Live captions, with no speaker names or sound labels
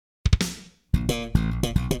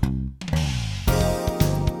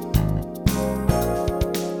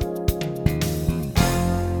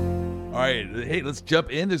right. Hey, let's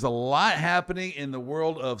jump in. There's a lot happening in the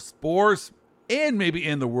world of sports and maybe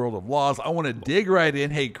in the world of laws. I want to dig right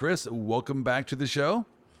in. Hey, Chris, welcome back to the show.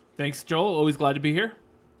 Thanks, Joel. Always glad to be here.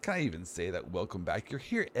 Can I even say that? Welcome back. You're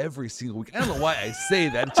here every single week. I don't know why I say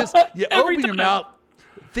that. It's just you Every open your time. mouth.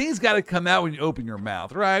 Things got to come out when you open your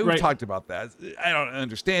mouth, right? We've Right. talked about that. I don't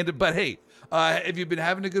understand it, but hey, have you been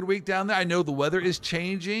having a good week down there? I know the weather is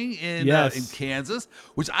changing in Kansas,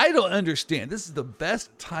 which I don't understand. This is the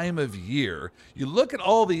best time of year. You look at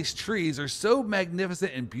all these trees; they're so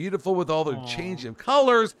magnificent and beautiful with all their change of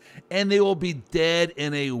colors, and they will be dead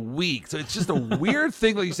in a week. So it's just a weird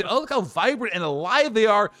thing. Like you say, oh, look how vibrant and alive they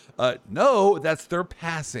are. No, that's their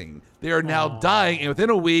passing. They are now dying, and within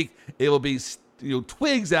a week, it will be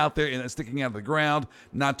twigs out there and sticking out of the ground.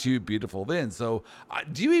 Not too beautiful then. So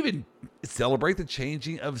do you even celebrate the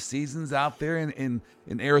changing of seasons out there in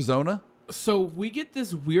Arizona? So we get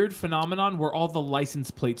this weird phenomenon where all the license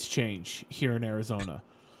plates change here in Arizona.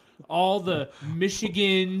 All the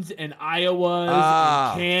Michigans and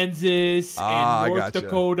Iowas and Kansas and North gotcha.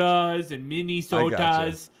 Dakotas and I Minnesotas.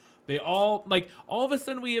 gotcha. They all all of a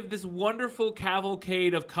sudden we have this wonderful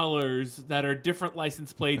cavalcade of colors that are different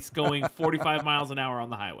license plates going 45 miles an hour on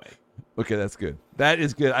the highway. Okay, that's good. That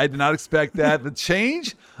is good. I did not expect that. The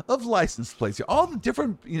change of license plates. All the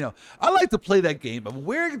different, I like to play that game of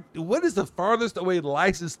what is the farthest away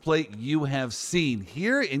license plate you have seen?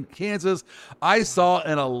 Here in Kansas, I saw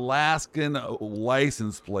an Alaskan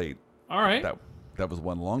license plate. All right. That was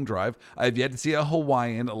one long drive. I've yet to see a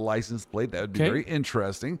Hawaiian license plate. That would be Okay. very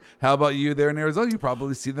interesting. How about you there in Arizona? You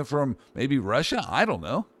probably see them from maybe Russia. I don't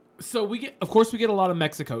know. So we get a lot of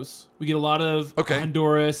Mexicos. We get a lot of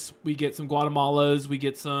Honduras. We get some Guatemalas. We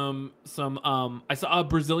get some. I saw a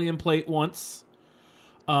Brazilian plate once.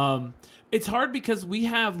 It's hard because we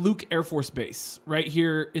have Luke Air Force Base right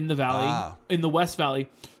here in the valley, in the West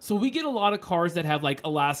Valley. So we get a lot of cars that have like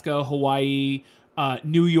Alaska, Hawaii,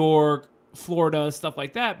 New York, Florida, stuff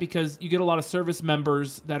like that, because you get a lot of service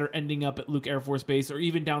members that are ending up at Luke Air Force Base or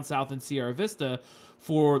even down south in Sierra Vista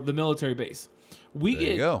for the military base. We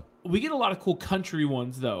get a lot of cool country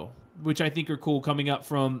ones though, which I think are cool coming up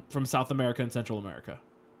from South America and Central America.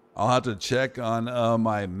 I'll have to check on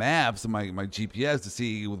my maps and my GPS to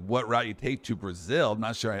see what route you take to Brazil. I'm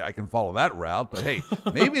not sure I can follow that route, but hey,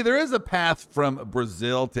 maybe there is a path from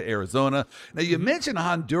Brazil to Arizona. Now, you mentioned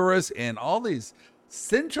Honduras and all these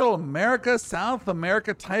Central America, South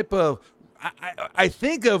America type of, I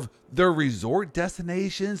think of their resort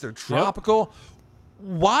destinations. They're tropical.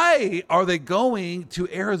 Why are they going to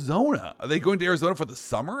Arizona? Are they going to Arizona for the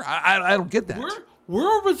summer? I don't get that.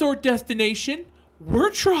 We're a resort destination. We're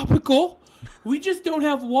tropical. We just don't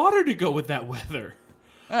have water to go with that weather.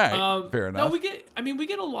 All right, fair enough. No, we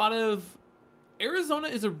get a lot of. Arizona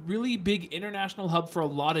is a really big international hub for a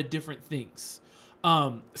lot of different things.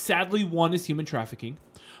 Sadly, one is human trafficking,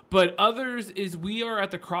 but others is we are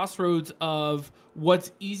at the crossroads of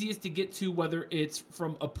what's easiest to get to, whether it's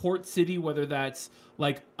from a port city, whether that's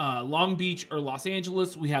like Long Beach or Los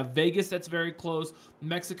Angeles. We have Vegas that's very close.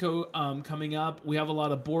 Mexico coming up. We have a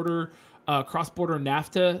lot of cross-border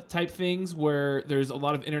NAFTA type things where there's a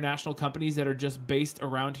lot of international companies that are just based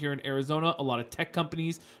around here in Arizona. A lot of tech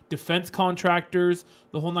companies, defense contractors,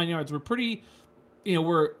 the whole nine yards. We're pretty,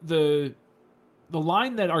 we're the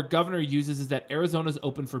line that our governor uses is that Arizona's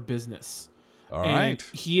open for business. All right.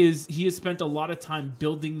 He has spent a lot of time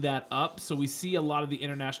building that up, so we see a lot of the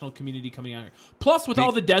international community coming out here. Plus, with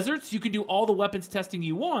all the deserts, you can do all the weapons testing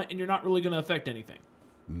you want, and you're not really going to affect anything.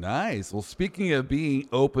 Nice. Well, speaking of being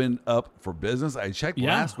open up for business, I checked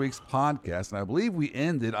last week's podcast, and I believe we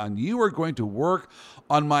ended on you are going to work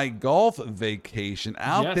on my golf vacation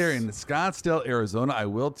out there in Scottsdale, Arizona. I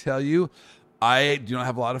will tell you, I do not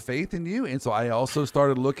have a lot of faith in you, and so I also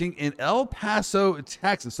started looking in El Paso,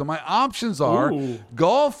 Texas. So my options are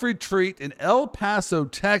golf retreat in El Paso,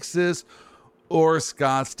 Texas, or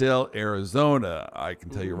Scottsdale, Arizona. I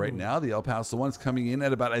can tell you right now, the El Paso one's coming in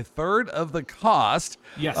at about a third of the cost.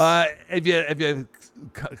 Yes. Have you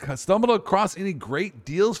stumbled across any great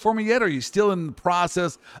deals for me yet, or are you still in the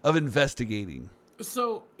process of investigating?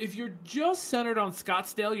 So if you're just centered on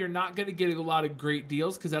Scottsdale, you're not going to get a lot of great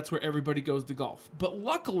deals because that's where everybody goes to golf. But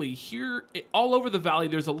luckily, here all over the valley,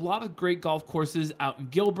 there's a lot of great golf courses out in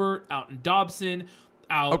Gilbert, out in Dobson,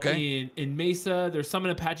 out in Mesa. There's some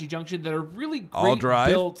in Apache Junction that are really great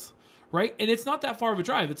built, right? And it's not that far of a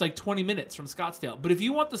drive. It's like 20 minutes from Scottsdale. But if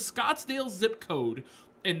you want the Scottsdale zip code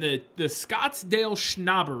and the Scottsdale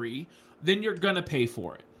schnobbery, then you're going to pay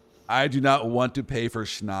for it. I do not want to pay for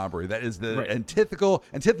schnobbery. That is the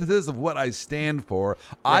antithesis of what I stand for.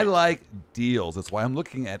 I like deals. That's why I'm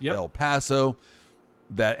looking at El Paso.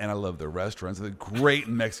 That, and I love their restaurants. They're great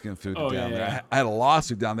Mexican food down there. Yeah. I had a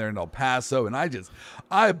lawsuit down there in El Paso, and I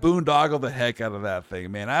boondoggled the heck out of that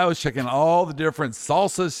thing, man. I was checking all the different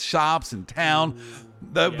salsa shops in town.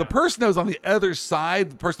 The person that was on the other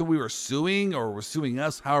side, the person that we were suing or was suing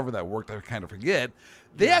us, however that worked, I kind of forget.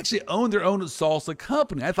 They actually own their own salsa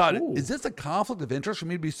company. I thought, is this a conflict of interest for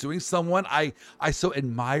me to be suing someone I so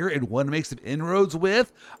admire and want to make some inroads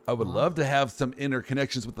with? I would love to have some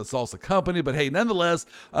interconnections with the salsa company, but hey, nonetheless,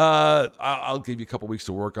 I'll give you a couple weeks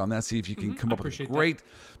to work on that, see if you can come up with a great,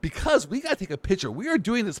 because we got to take a picture. We are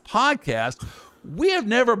doing this podcast. We have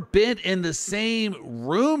never been in the same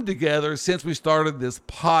room together since we started this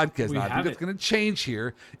podcast. Now, I think it's going to change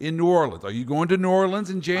here in New Orleans. Are you going to New Orleans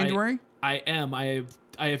in January? I am. I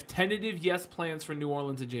have tentative yes plans for New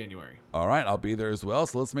Orleans in January. All right, I'll be there as well.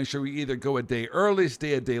 So let's make sure we either go a day early,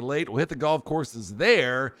 stay a day late. We'll hit the golf courses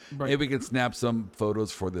there, and we can snap some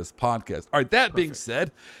photos for this podcast. All right, that being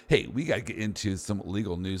said, hey, we got to get into some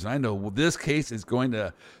legal news. And I know this case is going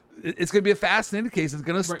to be a fascinating case. It's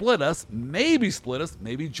going to split us, maybe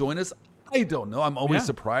join us. I don't know. I'm always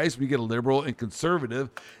surprised when you get a liberal and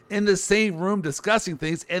conservative in the same room discussing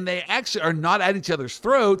things, and they actually are not at each other's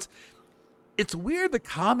throats. It's weird the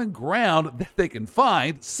common ground that they can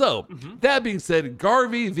find. So, that being said,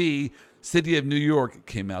 Garvey v. City of New York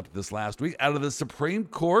came out this last week out of the Supreme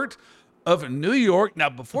Court of New York. Now,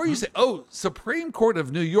 before you say, Supreme Court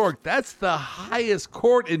of New York, that's the highest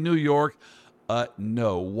court in New York.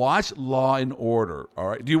 No. Watch Law and Order. All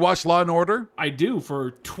right. Do you watch Law and Order? I do,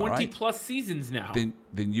 for 20 plus seasons now.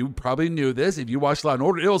 Then you probably knew this. If you watch Law and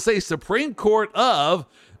Order, it'll say Supreme Court of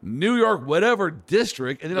New York, whatever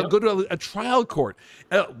district, and then it'll go to a trial court.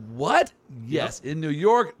 What? Yes. In New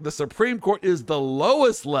York, the Supreme Court is the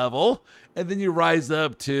lowest level, and then you rise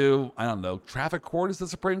up to, I don't know, traffic court is the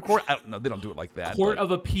Supreme Court? I don't know. They don't do it like that. Court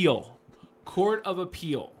of Appeal. Court of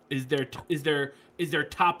Appeal is their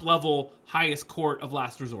top level, highest court of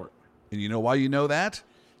last resort. And you know why you know that?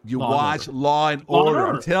 You watch Law and Order.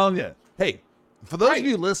 I'm telling you. Hey, for those of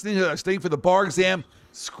you listening who are staying for the bar exam,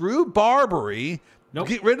 screw Barbary. Nope.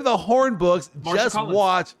 Get rid of the horn books. Just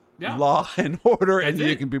watch Law and Order, and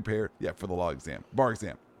you can be prepared. Yeah, for the law exam, bar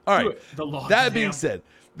exam. All right. That being said,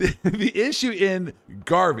 the issue in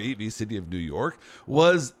Garvey, the City of New York,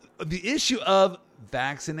 was the issue of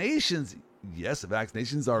vaccinations. Yes, the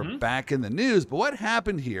vaccinations are back in the news, but what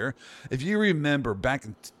happened here? If you remember, back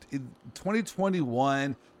in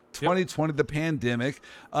 2021. 2020, the pandemic,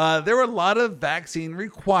 there were a lot of vaccine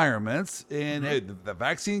requirements, and the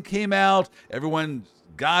vaccine came out, everyone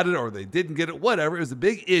got it or they didn't get it, whatever. It was a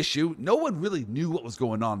big issue. No one really knew what was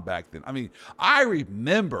going on back then. I mean, I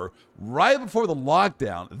remember right before the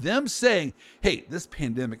lockdown, them saying, hey, this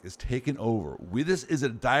pandemic is taking over. This is a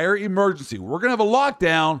dire emergency. We're going to have a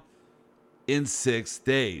lockdown in 6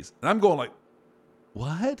 days. And I'm going like,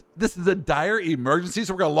 what? This is a dire emergency,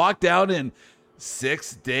 so we're going to lock down in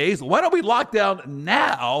 6 days? Why don't we lock down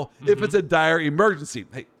now if it's a dire emergency?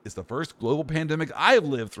 Hey, it's the first global pandemic I've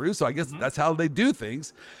lived through, so I guess that's how they do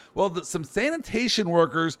things. Well, some sanitation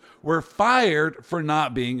workers were fired for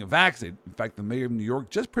not being vaccinated. In fact, the mayor of New York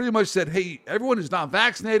just pretty much said, hey, everyone who's not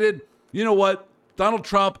vaccinated, you know what? Donald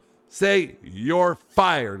Trump, say you're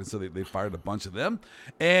fired. And so they fired a bunch of them.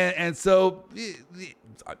 And so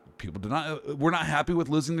people were not happy with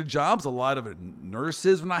losing their jobs. A lot of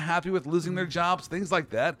nurses were not happy with losing their jobs, things like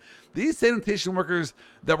that. These sanitation workers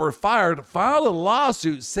that were fired filed a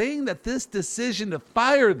lawsuit saying that this decision to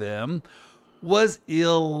fire them was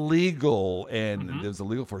illegal. And it was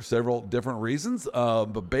illegal for several different reasons.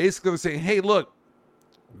 But basically they're saying, hey, look,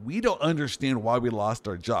 we don't understand why we lost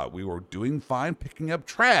our job. We were doing fine picking up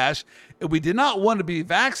trash, and we did not want to be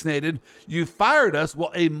vaccinated. You fired us.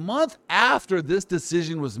 Well, a month after this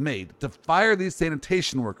decision was made to fire these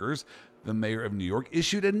sanitation workers, the mayor of New York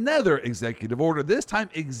issued another executive order, this time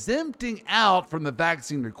exempting out from the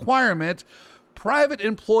vaccine requirement private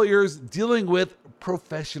employers dealing with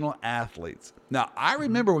professional athletes. Now, I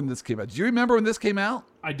remember when this came out. Do you remember when this came out?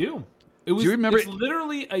 I do. Do you remember? It's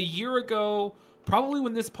literally a year ago. Probably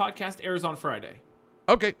when this podcast airs on Friday.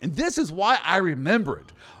 Okay, and this is why I remember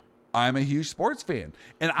it. I'm a huge sports fan,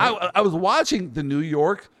 and I was watching the New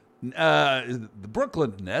York, the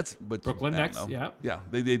Brooklyn Nets. But Brooklyn Nets, yeah,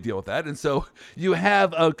 they deal with that. And so you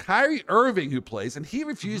have Kyrie Irving who plays, and he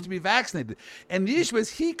refused to be vaccinated. And the issue is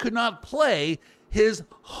he could not play his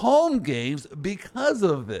home games because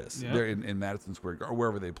of this. They're in Madison Square Garden, or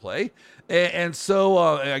wherever they play. And so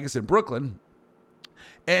I guess in Brooklyn.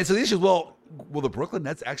 And so the issue is, well, will the Brooklyn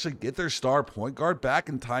Nets actually get their star point guard back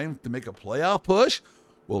in time to make a playoff push?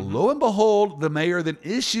 Well, lo and behold, the mayor then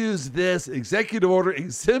issues this executive order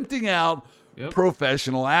exempting out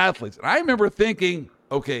professional athletes. And I remember thinking,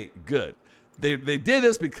 okay, good. They did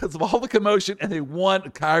this because of all the commotion, and they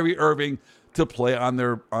want Kyrie Irving to play on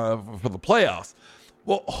their for the playoffs.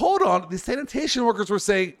 Well, hold on. The sanitation workers were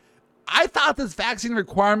saying, I thought this vaccine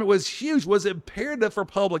requirement was huge, was imperative for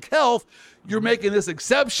public health. You're making this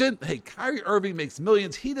exception. Hey, Kyrie Irving makes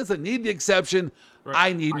millions. He doesn't need the exception. Right.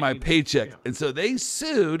 I need my paycheck. Yeah. And so they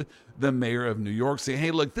sued the mayor of New York, saying, hey,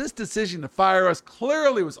 look, this decision to fire us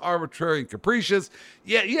clearly was arbitrary and capricious.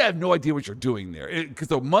 Yeah, you have no idea what you're doing there. Because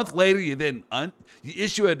a month later, you then you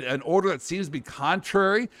issue an order that seems to be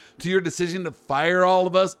contrary to your decision to fire all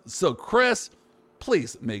of us. So, Chris,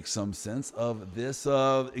 please make some sense of this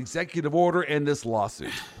executive order and this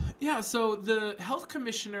lawsuit. Yeah, so the health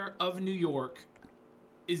commissioner of New York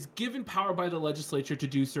is given power by the legislature to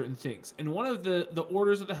do certain things. And one of the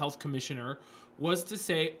orders of the health commissioner was to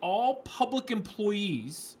say all public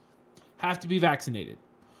employees have to be vaccinated,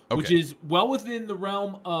 which is well within the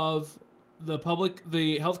realm of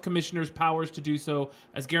the health commissioner's powers to do so,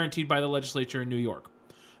 as guaranteed by the legislature in New York.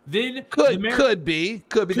 Then could be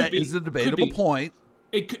that is a debatable point.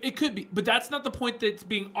 It could be, but that's not the point that's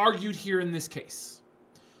being argued here in this case.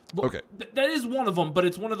 Okay. That is one of them, but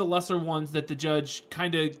it's one of the lesser ones that the judge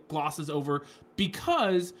kind of glosses over,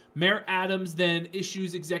 because Mayor Adams then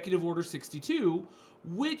issues Executive Order 62,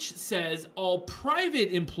 which says all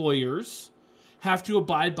private employers have to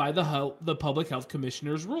abide by the Public Health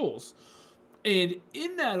Commissioner's rules. And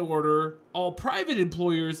in that order, all private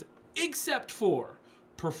employers, except for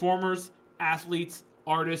performers, athletes,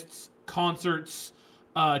 artists, concerts,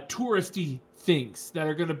 touristy things that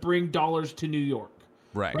are going to bring dollars to New York.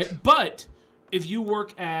 Right. But if you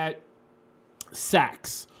work at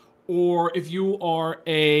Saks, or if you are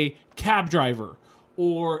a cab driver,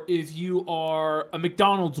 or if you are a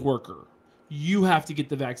McDonald's worker, you have to get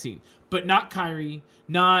the vaccine. But not Kyrie,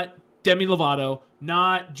 not Demi Lovato,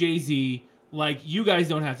 not Jay-Z. Like, you guys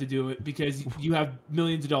don't have to do it because you have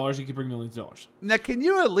millions of dollars. You can bring millions of dollars. Now, can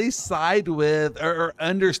you at least side with or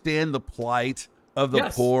understand the plight of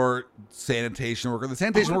the poor sanitation worker? The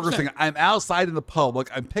sanitation 100%. Worker saying, I'm outside in the public,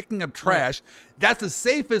 I'm picking up trash. Right. That's the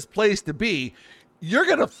safest place to be. You're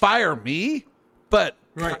going to fire me, but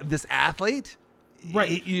this athlete,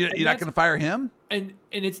 you're not going to fire him? And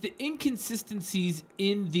it's the inconsistencies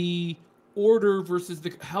in the order versus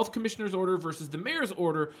the health commissioner's order versus the mayor's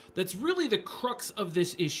order that's really the crux of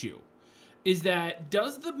this issue. Is that,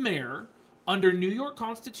 does the mayor, under New York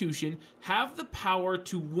Constitution, have the power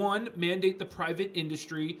to, one, mandate the private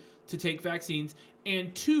industry to take vaccines,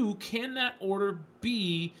 and two, can that order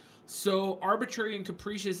be so arbitrary and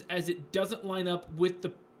capricious as it doesn't line up with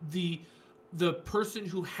the person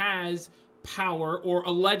who has power or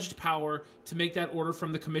alleged power to make that order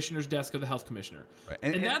from the commissioner's desk of the health commissioner? Right.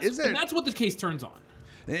 And that's what the case turns on.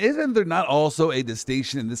 Isn't there not also a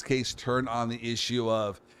distinction in this case turned on the issue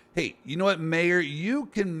of, hey, you know what, Mayor, you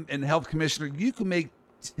can, and Health Commissioner, you can make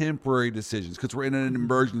temporary decisions because we're in an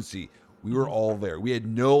emergency. We were all there. We had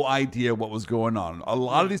no idea what was going on. A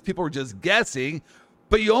lot of these people were just guessing,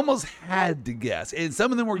 but you almost had to guess. And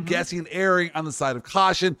some of them were guessing and erring on the side of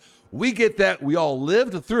caution. We get that. We all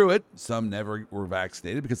lived through it. Some never were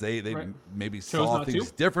vaccinated because they maybe saw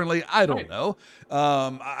things differently. I don't know.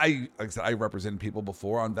 Like I said, I represented people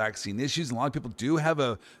before on vaccine issues, and a lot of people do have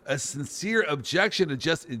a sincere objection to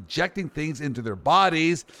just injecting things into their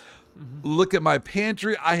bodies. Look at my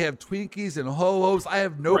pantry. I have Twinkies and Ho-Hos. I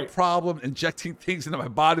have no problem injecting things into my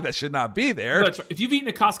body that should not be there. That's right. If you've eaten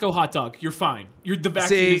a Costco hot dog, you're fine. The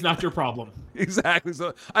vaccine is not your problem. Exactly.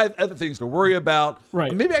 So I have other things to worry about.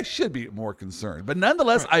 Right. Maybe I should be more concerned. But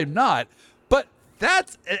nonetheless, I'm not. But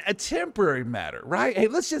that's a temporary matter, right? Hey,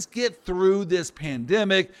 let's just get through this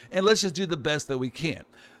pandemic and let's just do the best that we can.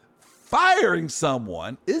 Firing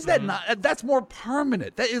someone, is that not, that's more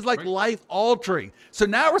permanent. That is like life altering. So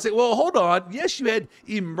now we're saying, well, hold on. Yes, you had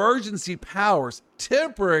emergency powers,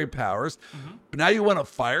 temporary powers, but now you want to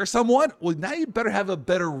fire someone? Well, now you better have a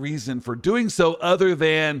better reason for doing so other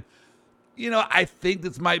than, I think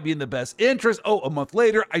this might be in the best interest. Oh, a month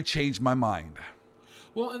later, I changed my mind.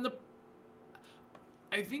 Well, and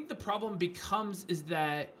I think the problem is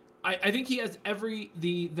that I think he has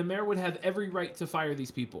the mayor would have every right to fire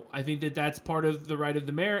these people. I think that's part of the right of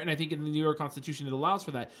the mayor, and I think in the New York Constitution it allows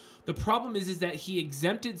for that. The problem is that he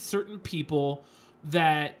exempted certain people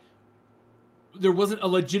that there wasn't a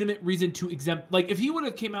legitimate reason to exempt. Like, if he would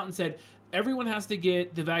have came out and said everyone has to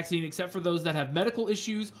get the vaccine except for those that have medical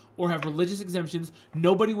issues or have religious exemptions, it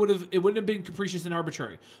wouldn't have been capricious and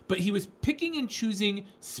arbitrary. But he was picking and choosing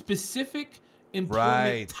specific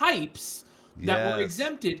employment types that were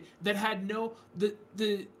exempted, that had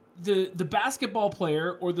the the basketball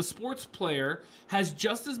player or the sports player has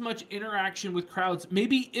just as much interaction with crowds,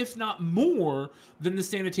 maybe if not more, than the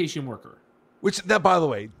sanitation worker. Which, that, by the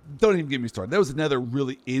way, don't even get me started. That was another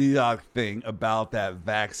really idiotic thing about that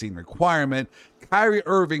vaccine requirement. Kyrie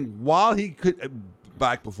Irving, while he could,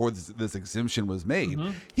 back before this exemption was made,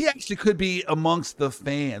 he actually could be amongst the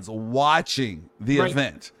fans watching the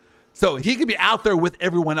event. So he could be out there with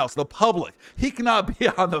everyone else, the public. He cannot be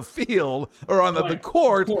on the field or on the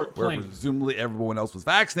court where presumably everyone else was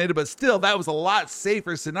vaccinated. But still, that was a lot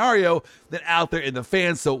safer scenario than out there in the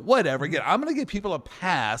fans. So whatever. Again, I'm going to give people a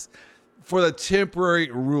pass for the temporary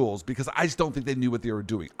rules because I just don't think they knew what they were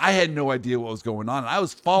doing. I had no idea what was going on. And I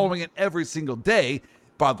was following it every single day.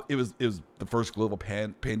 But it was the first global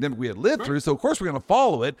pandemic we had lived through, so of course we're going to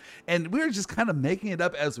follow it, and we're just kind of making it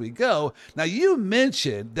up as we go. Now, you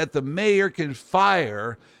mentioned that the mayor can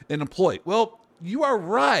fire an employee. Well, you are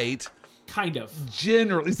right. Kind of.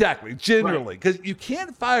 Generally, because you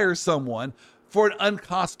can't fire someone for an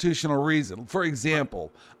unconstitutional reason. For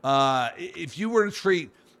example, if you were to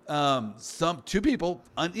treat two people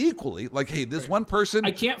unequally, like, hey, this one person,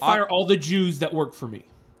 I can't fire all the Jews that work for me.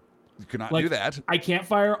 You cannot do that. I can't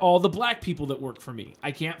fire all the black people that work for me. I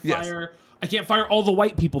can't fire all the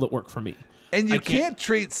white people that work for me. And you can't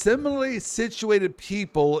treat similarly situated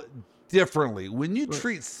people differently. When you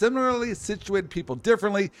treat similarly situated people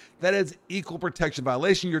differently, that is equal protection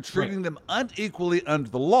violation. You're treating them unequally under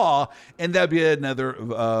the law, and that'd be another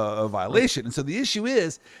violation. And so the issue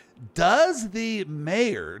is, does the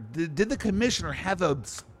mayor, did the commissioner have a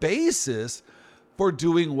basis for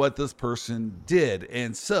doing what this person did?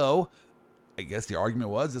 And so I guess the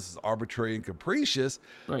argument was this is arbitrary and capricious.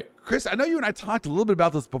 Right. Chris, I know you and I talked a little bit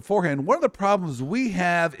about this beforehand. One of the problems we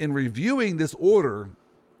have in reviewing this order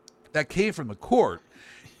that came from the court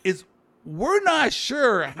is we're not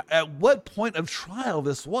sure at what point of trial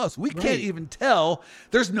this was. We can't even tell.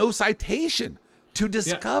 There's no citation to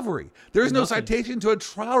discovery. There's no citation to a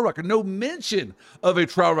trial record, no mention of a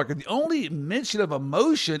trial record. The only mention of a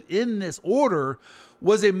motion in this order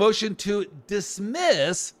was a motion to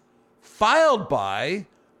dismiss filed by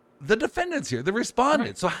the defendants here, the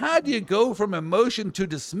respondents. So how do you go from a motion to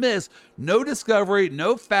dismiss, no discovery,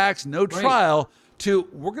 no facts, no trial, to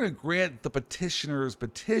we're going to grant the petitioner's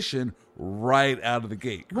petition right out of the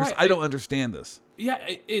gate? Chris, I don't understand this. Yeah,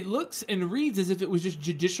 it looks and reads as if it was just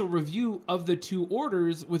judicial review of the two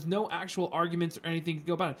orders with no actual arguments or anything to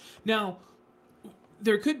go about it. Now,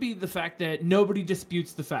 there could be the fact that nobody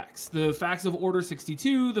disputes the facts. The facts of Order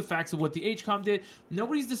 62, the facts of what the HCOM did.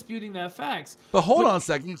 Nobody's disputing that facts. But hold on a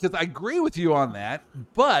second, because I agree with you on that,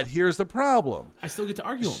 but here's the problem. I still get to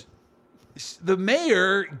argue them. The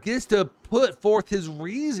mayor gets to put forth his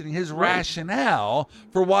reasoning, his rationale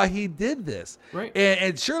for why he did this.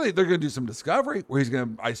 And surely they're going to do some discovery where he's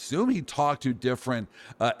going to, I assume he talked to different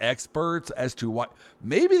experts as to what.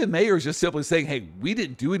 Maybe the mayor is just simply saying, hey, we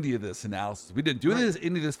didn't do any of this analysis. We didn't do any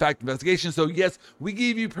of this fact investigation. So yes, we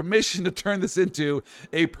gave you permission to turn this into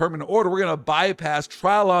a permanent order. We're going to bypass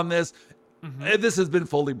trial on this. And this has been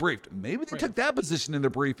fully briefed. Maybe they took that position in the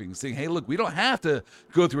briefing, saying, hey, look, we don't have to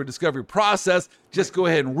go through a discovery process. Just go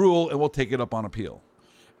ahead and rule, and we'll take it up on appeal.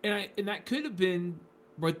 And that could have been,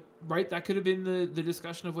 that could have been the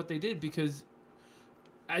discussion of what they did, because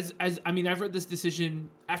as I mean, I've read this decision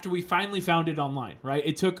after we finally found it online, right?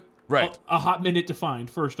 It took a hot minute to find,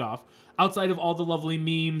 first off, outside of all the lovely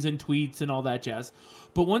memes and tweets and all that jazz.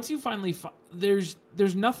 But once you finally there's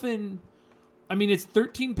nothing. I mean, it's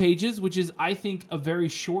 13 pages, which is, I think, a very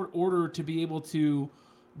short order to be able to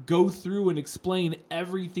go through and explain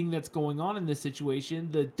everything that's going on in this situation.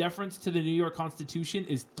 The deference to the New York Constitution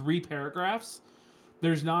is 3 paragraphs.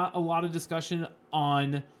 There's not a lot of discussion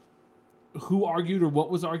on who argued or what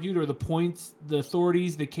was argued or the points, the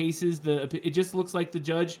authorities, the cases. It just looks like the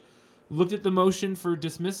judge looked at the motion for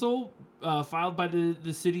dismissal filed by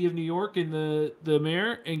the city of New York and the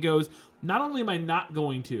mayor and goes, not only am I not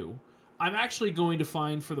going to, I'm actually going to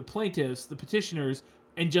fine for the plaintiffs, the petitioners,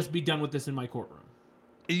 and just be done with this in my courtroom.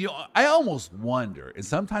 You know, I almost wonder, and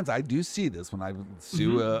sometimes I do see this when I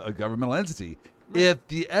sue a governmental entity, if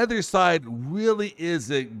the other side really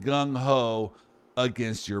isn't gung-ho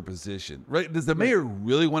against your position, right? Does the mayor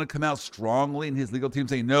really want to come out strongly in his legal team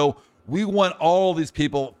saying, no, we want all these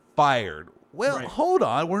people fired? Well, hold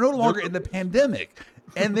on. We're no longer in the pandemic.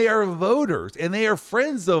 And they are voters, and they are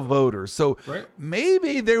friends of voters. So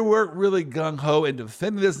maybe they weren't really gung-ho in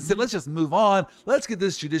defending this and said, let's just move on. Let's get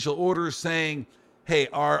this judicial order saying, hey,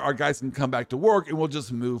 our guys can come back to work, and we'll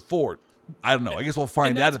just move forward. I don't know. I guess we'll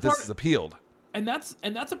find out if this is appealed. And that's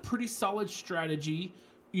a pretty solid strategy,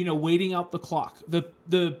 you know, waiting out the clock.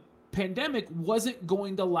 The pandemic wasn't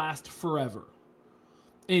going to last forever.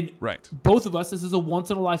 And right. both of us, this is a once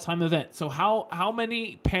in a lifetime event. So how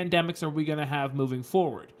many pandemics are we going to have moving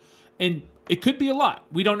forward? And it could be a lot.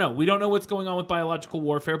 We don't know. We don't know what's going on with biological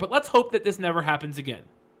warfare, but let's hope that this never happens again,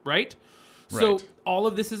 right? So all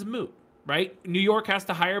of this is moot, right? New York has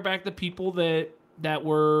to hire back the people that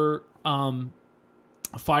were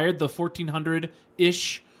fired, the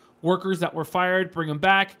 1,400-ish workers that were fired, bring them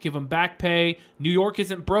back, give them back pay. New York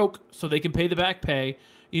isn't broke, so they can pay the back pay.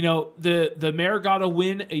 You know, the mayor got a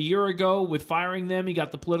win a year ago with firing them. He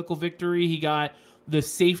got the political victory. He got the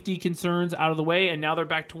safety concerns out of the way, and now they're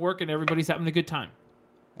back to work, and everybody's having a good time.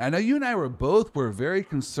 I know you and I were very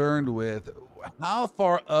concerned with how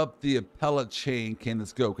far up the appellate chain can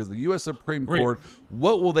this go? Because the U.S. Supreme Court,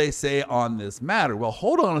 what will they say on this matter? Well,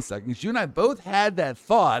 hold on a second. You and I both had that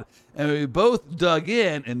thought, and we both dug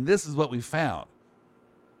in, and this is what we found.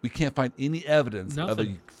 We can't find any evidence of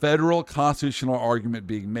a federal constitutional argument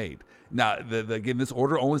being made. Now, again, this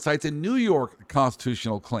order only cites a New York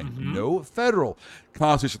constitutional claim, no federal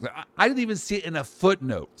constitutional claim. I didn't even see it in a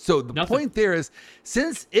footnote. So the point there is,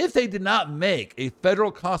 if they did not make a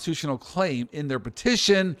federal constitutional claim in their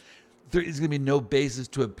petition, there is going to be no basis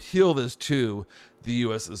to appeal this to the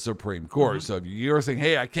U.S. Supreme Court. So if you're saying,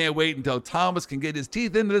 hey, I can't wait until Thomas can get his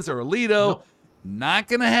teeth into this, or Alito, not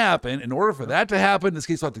going to happen. In order for that to happen, this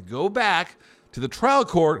case will have to go back to the trial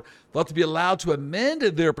court. They'll have to be allowed to amend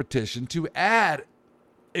their petition to add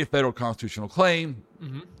a federal constitutional claim,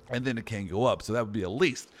 and then it can go up. So that would be at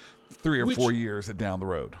least 3 or 4 years down the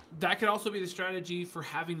road. That could also be the strategy for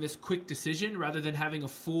having this quick decision rather than having a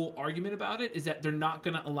full argument about it, is that they're not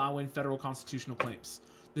going to allow in federal constitutional claims.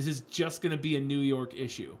 This is just going to be a New York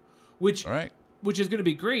issue, which is going to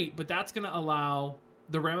be great, but that's going to allow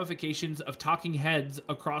the ramifications of talking heads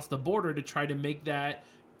across the border to try to make that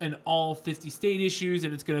an all 50 state issues,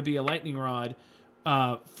 and it's going to be a lightning rod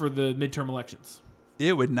for the midterm elections.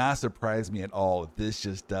 It would not surprise me at all if this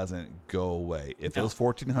just doesn't go away. If those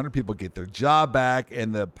 1,400 people get their job back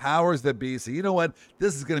and the powers that be say, you know what,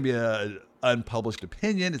 this is going to be an unpublished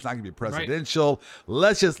opinion. It's not going to be presidential.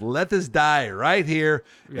 Let's just let this die right here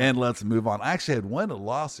and let's move on. I actually had one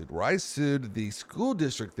lawsuit where I sued the school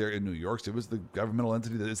district there in New York. So it was the governmental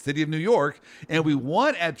entity, the city of New York. And we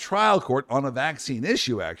won at trial court on a vaccine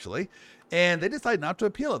issue, actually. And they decided not to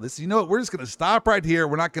appeal it. They said, you know what, we're just going to stop right here.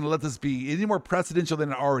 We're not going to let this be any more precedential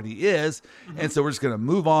than it already is. And so we're just going to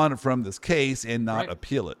move on from this case and not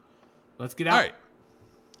appeal it. Let's get out. All right.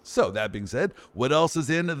 So that being said, what else is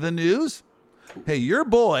in the news? Hey, your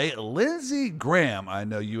boy, Lindsey Graham. I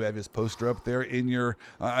know you have his poster up there in your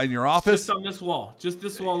office. Just on this wall. Just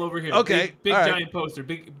this wall over here. Okay. Big giant poster.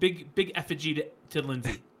 Big effigy to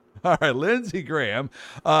Lindsey. All right, Lindsey Graham,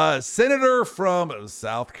 senator from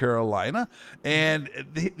South Carolina, and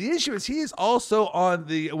the issue is he is also on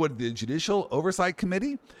the Judicial Oversight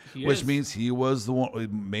Committee, which means he was the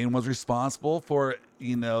main ones responsible for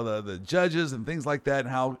the judges and things like that, and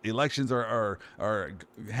how elections are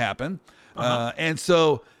happen, and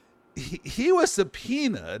so he was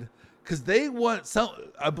subpoenaed because they want some.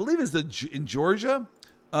 I believe it's in Georgia.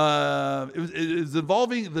 It was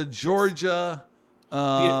involving the Georgia.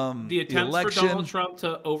 The attempts for Donald Trump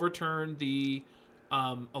to overturn the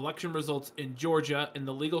election results in Georgia, and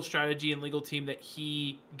the legal strategy and legal team that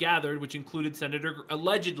he gathered, which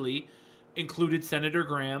allegedly included Senator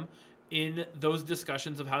Graham in those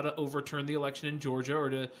discussions of how to overturn the election in Georgia, or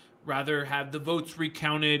to rather have the votes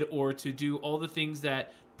recounted, or to do all the things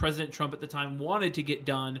that President Trump at the time wanted to get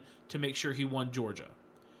done to make sure he won Georgia.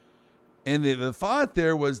 And the thought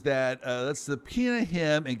there was that let's subpoena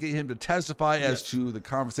him and get him to testify as to the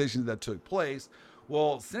conversations that took place.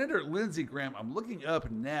 Well, Senator Lindsey Graham, I'm looking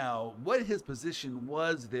up now what his position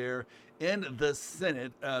was there in the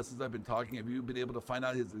Senate. Since I've been talking, have you been able to find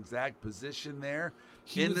out his exact position there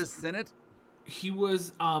the Senate? He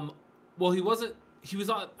was, well, he wasn't, he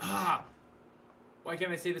was on, why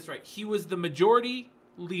can't I say this right? He was the majority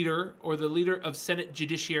leader, or the leader of Senate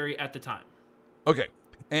Judiciary at the time. Okay.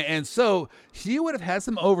 And so he would have had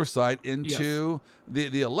some oversight into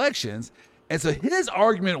the elections. And so his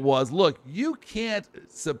argument was, look, you can't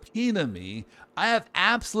subpoena me. I have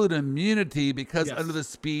absolute immunity because under the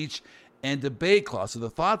speech and debate clause. So the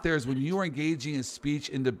thought there is, when you are engaging in speech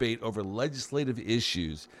and debate over legislative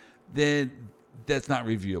issues, then that's not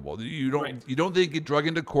reviewable. You don't then get drug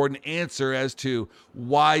into court and answer as to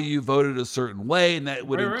why you voted a certain way, and that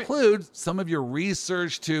would include some of your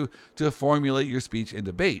research to formulate your speech and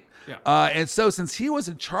debate. And so since he was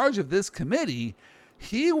in charge of this committee,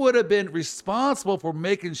 he would have been responsible for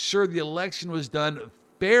making sure the election was done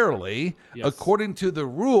fairly according to the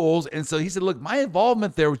rules. And so he said, look, my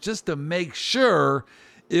involvement there was just to make sure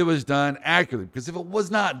it was done accurately, because if it was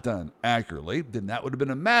not done accurately, then that would have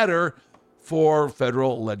been a matter for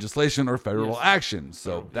federal legislation or federal action.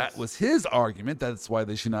 So that was his argument. That's why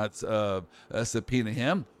they should not subpoena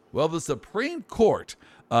him. Well, the Supreme Court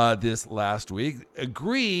this last week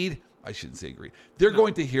agreed. I shouldn't say agreed. They're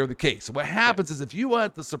going to hear the case. So what happens is, if you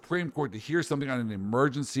want the Supreme Court to hear something on an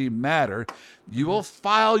emergency matter, you will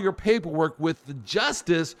file your paperwork with the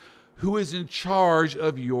justice who is in charge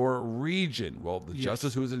of your region. Well, the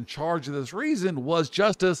justice who is in charge of this region was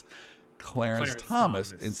Justice Clarence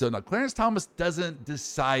Thomas. And so now Clarence Thomas doesn't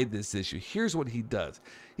decide this issue. Here's what he does.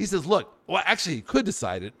 He says, look, well, actually he could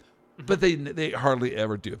decide it, but they hardly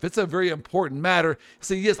ever do. If it's a very important matter,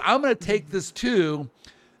 say, yes, I'm going to take this to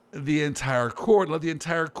the entire court, let the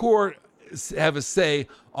entire court have a say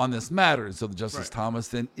on this matter. And so the Justice Thomas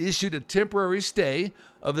then issued a temporary stay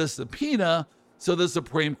of the subpoena so the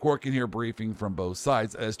Supreme Court can hear a briefing from both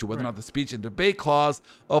sides as to whether or not the speech and debate clause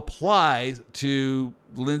applies to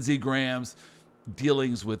Lindsey Graham's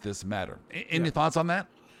dealings with this matter. Any thoughts on that?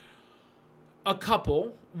 A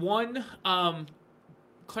couple. One,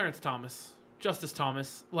 Clarence Thomas, Justice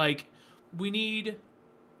Thomas. Like, we need,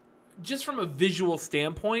 just from a visual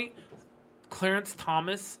standpoint, Clarence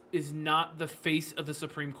Thomas is not the face of the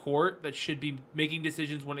Supreme Court that should be making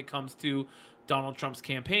decisions when it comes to Donald Trump's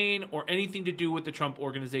campaign or anything to do with the Trump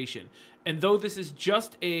organization. And though this is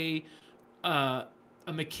just a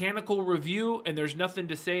mechanical review and there's nothing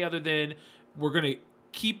to say other than we're going to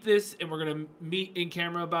keep this and we're going to meet in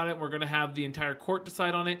camera about it, we're going to have the entire court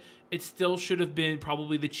decide on it, it still should have been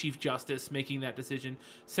probably the Chief Justice making that decision,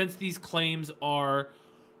 since these claims are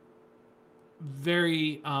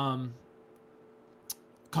very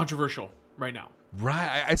controversial right now.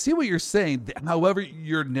 Right. I see what you're saying. However,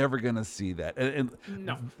 you're never going to see that. And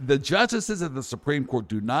no. The justices of the Supreme Court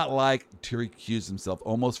do not like to recuse themselves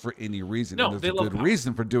almost for any reason. No, and there's a good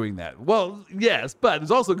reason for doing that. Well, yes, but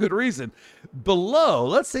there's also a good reason. Below,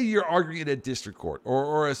 let's say you're arguing in a district court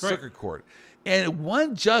or a circuit court, and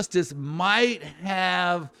one justice might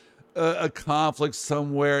have a conflict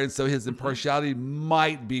somewhere, and so his impartiality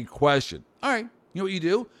might be questioned. All right, you know what you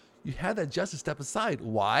do? You have that justice step aside.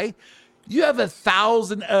 Why? You have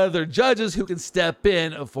 1,000 other judges who can step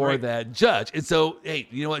in for that judge. And so, hey,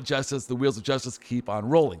 you know what, Justice? The wheels of justice keep on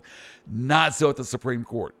rolling. Not so at the Supreme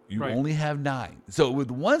Court. You only have 9. So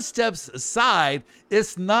with one step aside,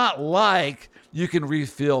 it's not like you can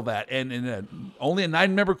refill that. And in only a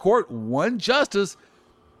 9-member court, one justice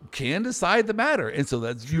can decide the matter. And so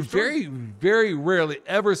that's, you very, very rarely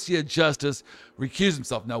ever see a justice recuse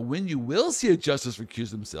himself. Now, when you will see a justice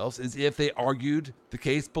recuse themselves is if they argued the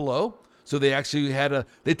case below. So they actually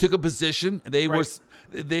they took a position. They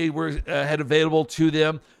had available to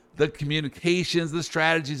them the communications, the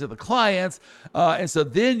strategies of the clients. And so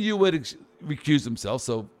then you would recuse themselves.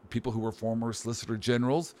 So people who were former solicitor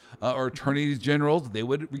generals or attorneys generals, they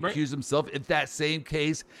would recuse themselves if that same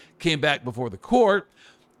case came back before the court.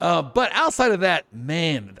 But outside of that,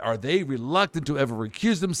 man, are they reluctant to ever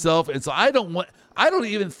recuse themselves? And so I don't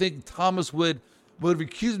even think Thomas would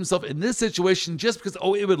recuse himself in this situation just because,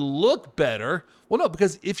 it would look better. Well, no,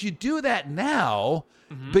 because if you do that now,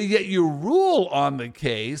 but yet you rule on the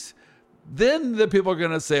case, then the people are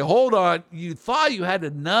going to say, hold on, you thought you had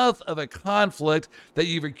enough of a conflict that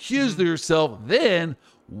you've recused yourself then.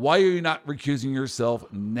 Why are you not recusing yourself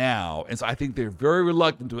now? And so I think they're very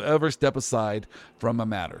reluctant to ever step aside from a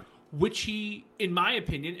matter. Which he, in my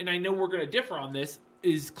opinion, and I know we're going to differ on this,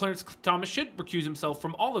 is Clarence Thomas should recuse himself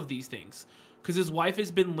from all of these things. Because his wife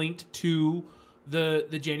has been linked to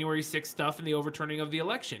the January 6th stuff and the overturning of the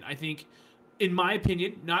election. I think, in my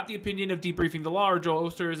opinion, not the opinion of Debriefing the Law or Joel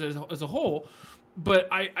Oster as a whole, but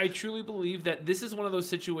I truly believe that this is one of those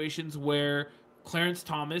situations where Clarence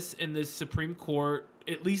Thomas in the Supreme Court,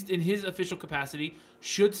 at least in his official capacity,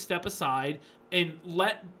 should step aside and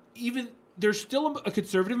there's still a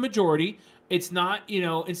conservative majority. It's not,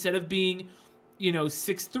 instead of being,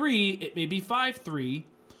 6-3, it may be 5-3,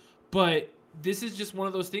 but this is just one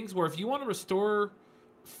of those things where if you want to restore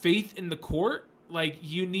faith in the court, like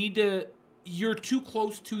you're too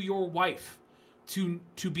close to your wife to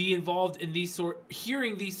be involved in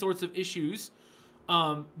hearing these sorts of issues.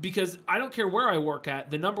 Because I don't care where I work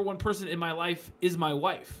at, the number one person in my life is my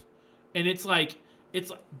wife. And it's like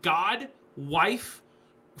God, wife,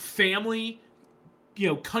 family,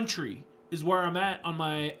 country is where I'm at on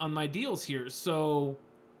my deals here. So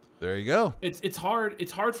there you go. It's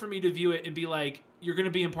hard for me to view it and be like, you're going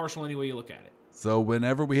to be impartial any way you look at it. So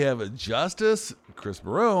whenever we have a Justice Chris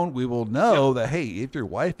Barone, we will know that, hey, if your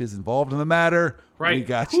wife is involved in the matter, we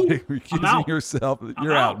got you recusing yourself.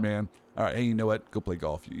 You're out, man. All right. Hey, you know what? Go play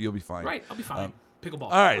golf. You'll be fine. Right. I'll be fine. Pickleball. All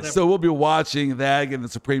right. Whatever. So we'll be watching that. Again, the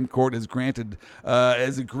Supreme Court has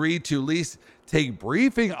agreed to at least take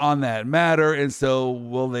briefing on that matter. And so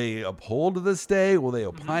will they uphold the stay? Will they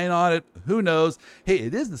opine on it? Who knows? Hey,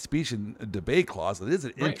 it is the speech and debate clause. It is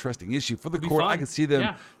an interesting issue for the court. I can see them.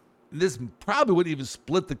 Yeah. This probably wouldn't even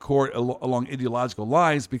split the court along ideological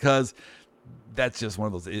lines, because that's just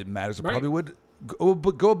one of those matters that probably would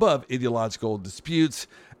go above ideological disputes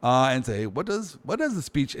and say, what does the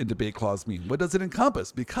speech and debate clause mean? What does it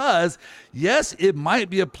encompass? Because, yes, it might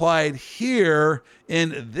be applied here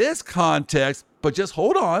in this context, but just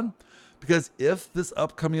hold on. Because if this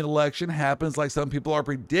upcoming election happens like some people are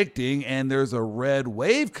predicting, and there's a red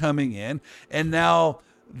wave coming in, and now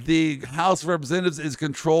the House of Representatives is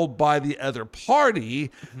controlled by the other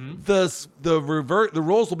party, the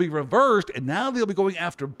roles will be reversed, and now they'll be going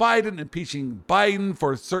after Biden, impeaching Biden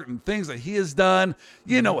for certain things that he has done.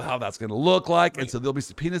 You know how that's going to look like. And so there'll be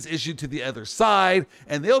subpoenas issued to the other side,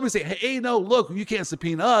 and they'll be saying, hey, no, look, you can't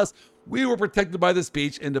subpoena us. We were protected by the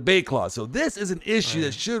speech and debate clause. So this is an issue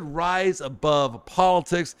that should rise above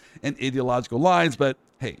politics and ideological lines. But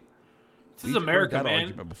hey, this is America,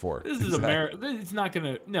 man. This is America. It's not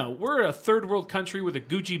gonna. No, we're a third world country with a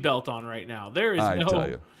Gucci belt on right now. There is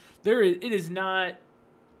it is not.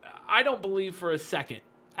 I don't believe for a second,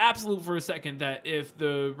 absolute for a second, that if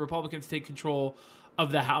the Republicans take control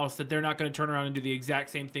of the House, that they're not going to turn around and do the exact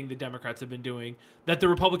same thing the Democrats have been doing, that the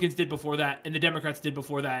Republicans did before that, and the Democrats did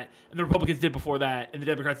before that, and the Republicans did before that, and the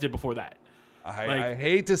Democrats did before that. I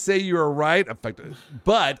hate to say you are right,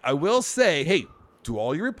 but I will say, hey, to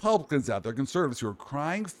all you Republicans out there, conservatives who are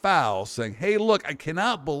crying foul, saying, hey, look, I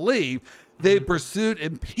cannot believe they pursued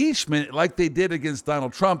impeachment like they did against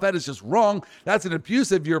Donald Trump. That is just wrong. That's an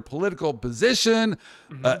abuse of your political position.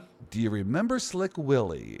 Do you remember Slick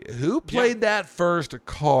Willie? Who played that first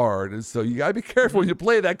card? And so you got to be careful when you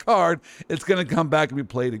play that card. It's going to come back and be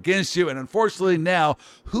played against you. And unfortunately now,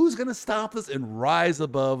 who's going to stop this and rise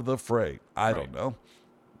above the fray? I don't know.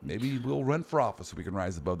 Maybe we'll run for office so we can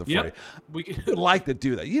rise above the fray. We would like to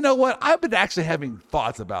do that. You know what? I've been actually having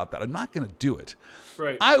thoughts about that. I'm not going to do it.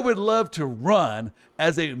 Right. I would love to run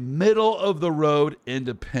as a middle of the road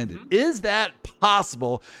independent. Is that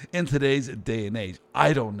possible in today's day and age?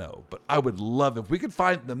 I don't know, but I would love if we could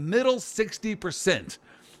find the middle 60%.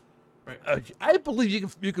 Right. I believe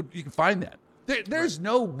you can find that. There's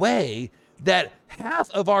no way that half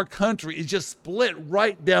of our country is just split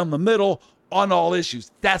right down the middle on all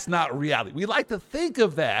issues. That's not reality. We like to think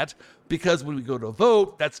of that because when we go to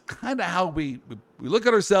vote, that's kind of how we look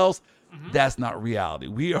at ourselves. That's not reality.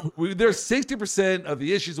 There's 60% of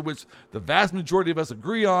the issues in which the vast majority of us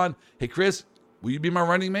agree on. Hey, Chris, will you be my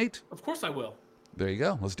running mate? Of course I will. There you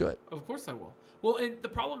go. Let's do it. Of course I will. Well, and the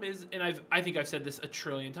problem is, and I think I've said this a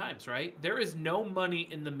trillion times, right? There is no money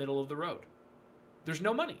in the middle of the road. There's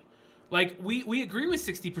no money. Like, we agree with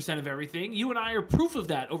 60% of everything. You and I are proof of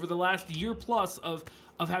that over the last year plus of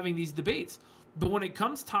having these debates. But when it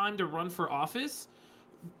comes time to run for office,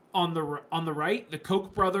 on the right, the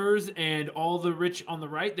Koch brothers and all the rich on the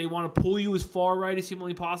right, they want to pull you as far right as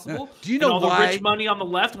humanly possible. Do you know and all why? The rich money on the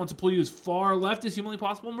left wants to pull you as far left as humanly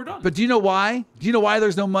possible, and we're done. But do you know why? Do you know why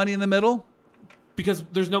there's no money in the middle? Because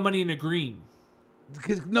there's no money in the green.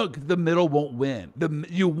 Because the middle won't win.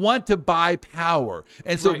 You want to buy power.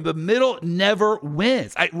 And so the middle never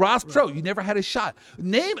wins. Ross Perot, you never had a shot.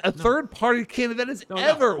 Name a third-party candidate that has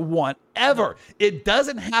ever won. Ever. It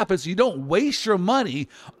doesn't happen, so you don't waste your money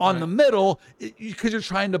on the middle because you're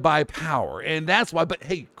trying to buy power. And that's why. But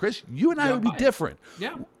hey, Chris, you and I would be different.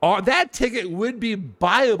 Yeah. That ticket would be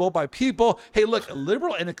buyable by people. Hey, look, a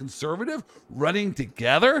liberal and a conservative running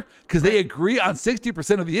together because they agree on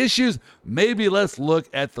 60% of the issues. Maybe let's look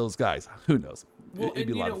at those guys. Who knows? Well, It'd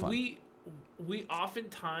be a lot of fun. We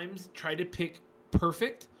oftentimes try to pick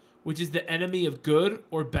perfect, which is the enemy of good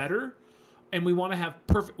or better. And we want to have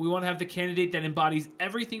perfect. We want to have the candidate that embodies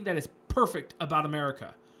everything that is perfect about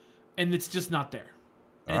America, and it's just not there.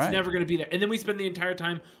 And it's never going to be there. And then we spend the entire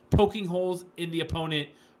time poking holes in the opponent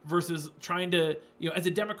versus trying to, as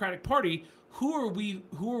a Democratic Party, who are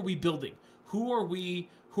we building? Who are we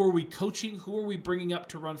coaching? Who are we bringing up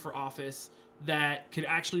to run for office that could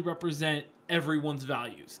actually represent everyone's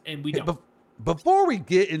values? And we don't. Before we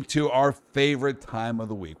get into our favorite time of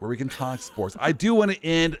the week, where we can talk sports, I do want to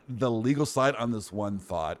end the legal side on this one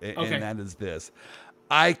thought, and that is this.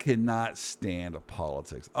 I cannot stand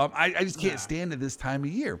politics. I just can't stand it this time of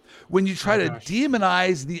year. When you try to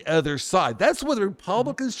demonize the other side, that's what the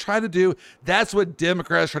Republicans try to do. That's what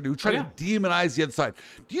Democrats try to do. Try to demonize the other side.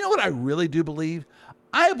 Do you know what I really do believe?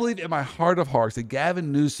 I believe in my heart of hearts that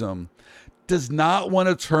Gavin Newsom does not want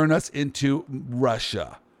to turn us into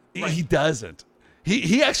Russia. Right. He doesn't.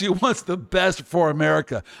 He actually wants the best for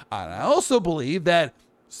America. And I also believe that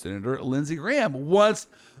Senator Lindsey Graham wants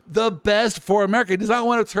the best for America. He does not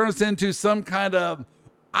want to turn us into some kind of,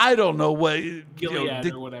 I don't know what,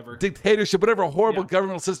 Gilead or whatever. Dictatorship, whatever horrible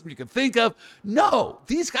governmental system you can think of. No,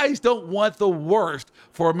 these guys don't want the worst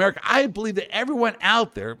for America. I believe that everyone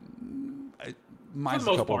out there, minus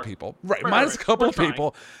a couple of people, minus a couple of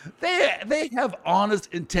people, they have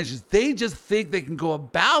honest intentions. They just think they can go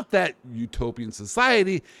about that utopian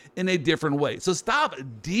society in a different way. So stop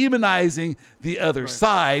demonizing the other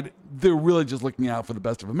side. They're really just looking out for the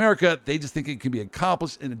best of America. They just think it can be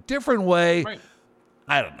accomplished in a different way.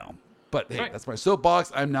 I don't know. But hey, that's my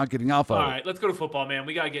soapbox. I'm now getting off of it. All right, let's go to football, man.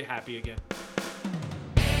 We got to get happy again.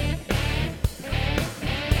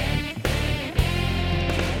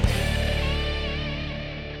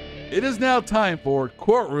 It is now time for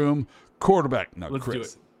Courtroom Quarterback. Now, Let's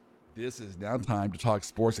Chris, do it. This is now time to talk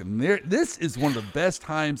sports, and this is one of the best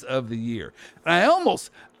times of the year. And I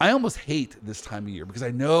almost hate this time of year because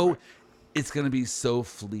I know it's going to be so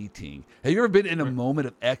fleeting. Have you ever been in a moment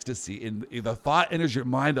of ecstasy and the thought enters your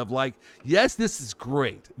mind of like, yes, this is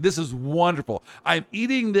great. This is wonderful. I'm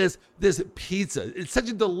eating this pizza. It's such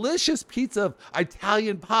a delicious pizza of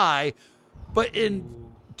Italian pie, but in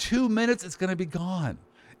 2 minutes, it's going to be gone.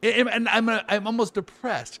 And I'm almost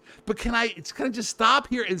depressed. But can I just stop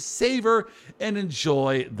here and savor and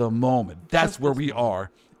enjoy the moment? That's where we are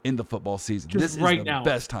in the football season. This is the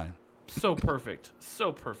best time. So perfect.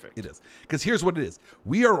 So perfect. It is. Because here's what it is.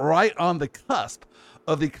 We are right on the cusp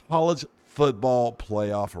of the college football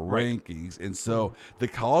playoff rankings. And so the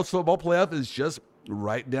college football playoff is just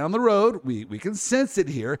right down the road. We can sense it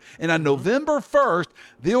here. And on November 1st,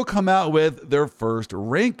 they'll come out with their first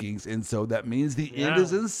rankings. And so that means the end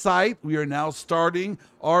is in sight. We are now starting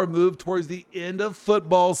our move towards the end of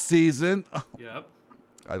football season. Yep.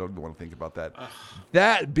 I don't want to think about that.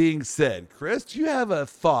 That being said, Chris, do you have a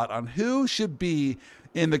thought on who should be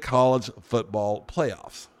in the college football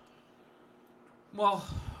playoffs? Well,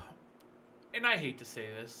 and I hate to say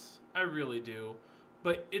this, I really do,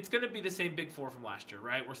 but it's going to be the same Big Four from last year,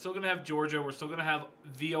 right? We're still going to have Georgia. We're still going to have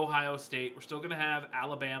the Ohio State. We're still going to have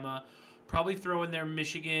Alabama. Probably throw in there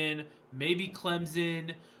Michigan, maybe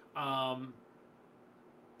Clemson. Who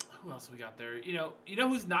else we got there? You know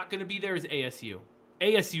who's not going to be there is ASU.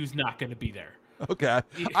 ASU's not going to be there. Okay,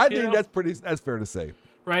 I think that's fair to say.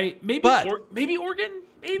 Right? Maybe Oregon.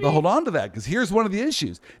 Maybe. But hold on to that, because here's one of the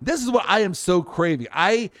issues. This is what I am so craving.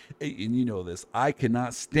 And you know this. I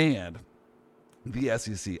cannot stand the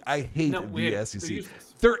SEC. I hate the SEC.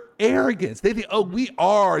 They're arrogance. They think, we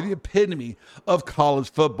are the epitome of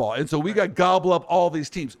college football. And so we got to gobble up all these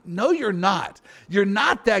teams. No, you're not. You're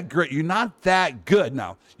not that great. You're not that good.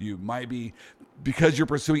 Now, you might be, because you're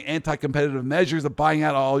pursuing anti-competitive measures of buying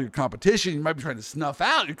out all your competition, you might be trying to snuff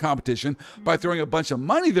out your competition by throwing a bunch of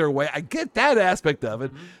money their way. I get that aspect of it.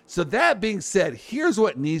 So that being said, here's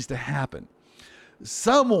what needs to happen.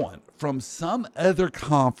 Someone from some other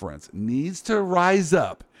conference needs to rise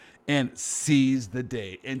up and seize the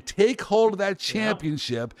day and take hold of that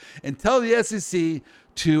championship and tell the SEC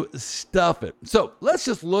to stuff it. So let's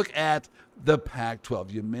just look at the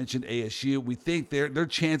Pac-12. You mentioned ASU. We think their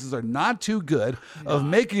chances are not too good of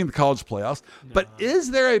making the college playoffs. But is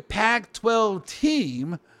there a Pac-12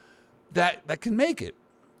 team that can make it?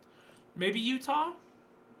 Maybe Utah.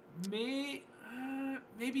 Maybe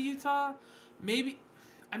Utah. Maybe.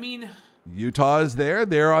 I mean, Utah is there.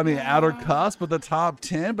 They're on the outer cusp of the top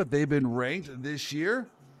 10, but they've been ranked this year.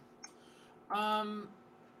 Gosh,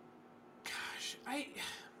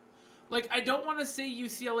 I don't want to say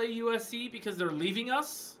UCLA, USC because they're leaving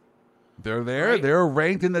us. They're there. Right? They're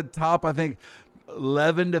ranked in the top, I think,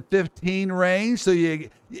 11 to 15 range. So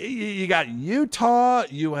you got Utah,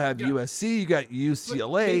 you have USC, you got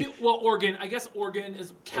UCLA. Oregon. I guess Oregon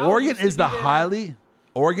is. Oregon is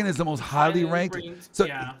Oregon is the most highly ranked. So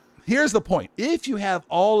here's the point. If you have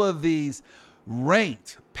all of these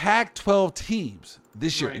ranked Pac-12 teams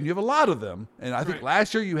this year, and you have a lot of them, and I think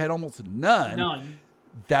last year you had almost none.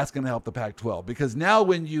 That's going to help the Pac-12, because now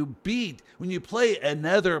when you play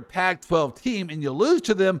another Pac-12 team and you lose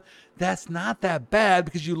to them, that's not that bad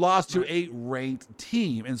because you lost to a ranked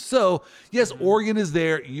team. And so, yes, Oregon is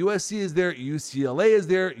there, USC is there, UCLA is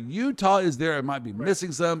there, Utah is there. I might be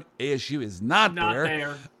missing some. ASU is not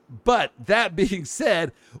there. But that being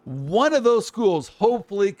said, one of those schools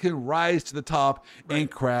hopefully can rise to the top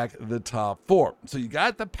and crack the top 4. So you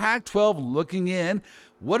got the Pac-12 looking in.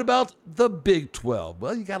 What about the Big 12?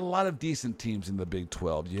 Well, you got a lot of decent teams in the Big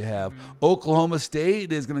 12. You have Oklahoma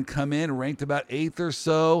State is going to come in ranked about 8th or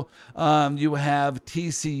so. You have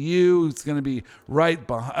TCU. It's going to be right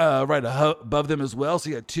above them as well. So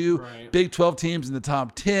you got 2 Big 12 teams in the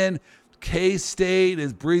top 10. K-State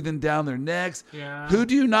is breathing down their necks. Yeah. Who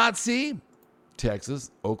do you not see?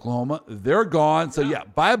 Texas, Oklahoma. They're gone. So,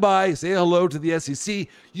 bye-bye. Say hello to the SEC.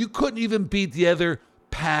 You couldn't even beat the other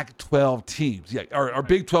Pac-12 teams. Yeah, our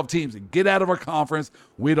Big 12 teams. Get out of our conference.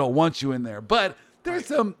 We don't want you in there. But there's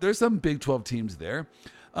some Big 12 teams there.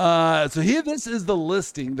 So here, this is the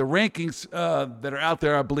listing, the rankings that are out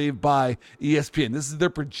there, I believe, by ESPN. This is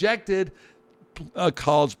their projected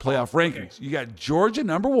college playoff rankings. You got Georgia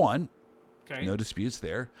number 1. Okay. No disputes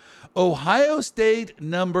there. Ohio State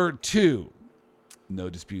number 2. No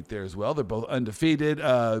dispute there as well. They're both undefeated,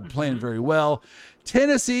 playing very well.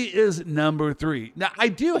 Tennessee is number 3. Now, I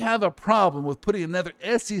do have a problem with putting another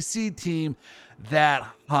SEC team that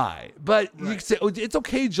high. But you can say, it's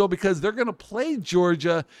okay, Joel, because they're going to play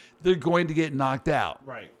Georgia. They're going to get knocked out.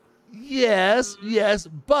 Right. Yes,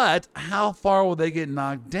 but how far will they get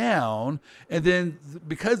knocked down? And then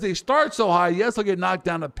because they start so high, yes, they'll get knocked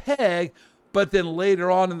down a peg, but then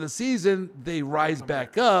later on in the season, they rise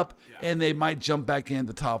back up and they might jump back in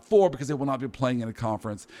the top 4 because they will not be playing in a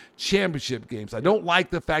conference championship game. So I don't like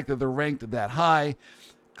the fact that they're ranked that high.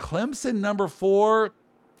 Clemson, number 4,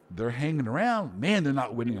 they're hanging around. Man, they're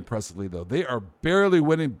not winning impressively, though. They are barely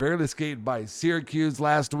winning, barely escaped by Syracuse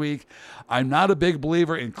last week. I'm not a big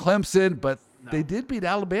believer in Clemson, but they did beat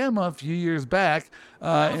Alabama a few years back.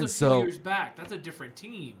 That was a few years back. That's a different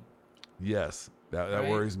team. Yes, that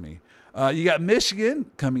worries me. You got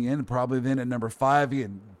Michigan coming in, probably then at number 5.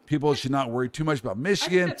 Again, people should not worry too much about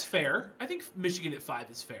Michigan. I think that's fair. I think Michigan at 5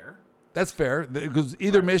 is fair. That's fair, because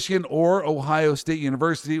either Michigan or Ohio State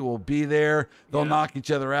University will be there. They'll knock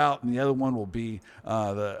each other out, and the other one will be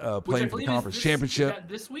playing for the conference championship. Is that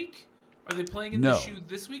this week? Are they playing in the shoe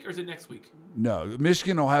this week, or is it next week? No,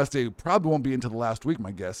 Michigan, Ohio State probably won't be until the last week,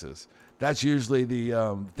 my guess is. That's usually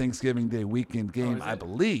the Thanksgiving Day weekend game, I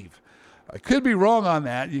believe. I could be wrong on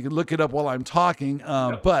that. You can look it up while I'm talking,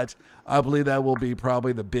 but I believe that will be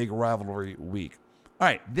probably the big rivalry week. All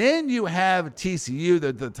right, then you have TCU,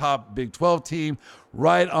 the top Big 12 team,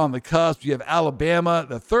 right on the cusp. You have Alabama,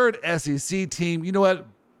 the third SEC team. You know what?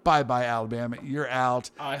 Bye-bye, Alabama. You're out.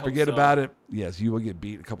 Forget about it. Yes, you will get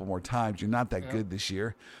beat a couple more times. You're not that good this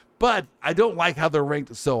year. But I don't like how they're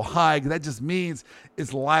ranked so high, because that just means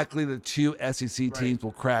it's likely the 2 SEC teams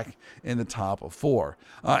will crack in the top of 4.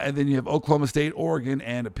 And then you have Oklahoma State, Oregon,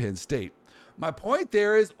 and Penn State. My point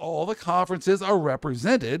there is all the conferences are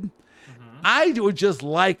represented. I would just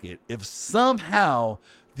like it if somehow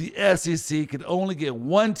the SEC could only get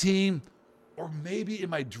 1 team, or maybe in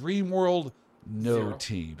my dream world, no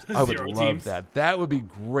teams. I would love that. That would be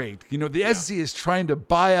great. You know, the SEC is trying to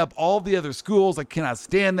buy up all the other schools. I cannot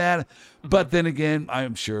stand that. But then again, I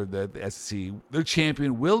am sure that the SEC, their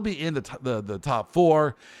champion, will be in the top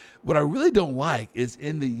 4. What I really don't like is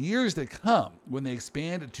in the years that come, when they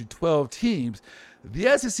expand it to 12 teams,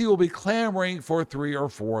 the SEC will be clamoring for 3 or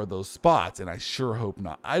 4 of those spots, and I sure hope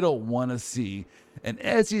not. I don't want to see an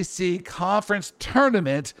SEC conference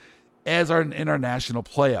tournament as our national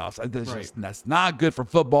playoffs. That's not good for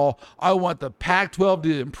football. I want the Pac-12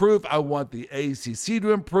 to improve. I want the ACC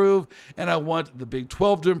to improve, and I want the Big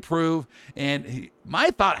 12 to improve. And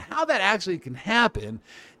my thought, how that actually can happen,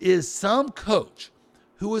 is some coach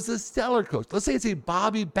who is a stellar coach, let's say it's a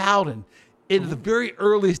Bobby Bowden, in the very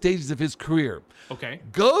early stages of his career,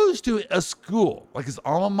 goes to a school like his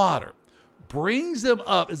alma mater, brings them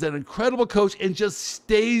up as an incredible coach, and just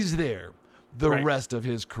stays there the rest of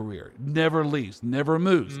his career. Never leaves, never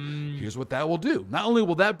moves. Here's what that will do. Not only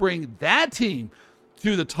will that bring that team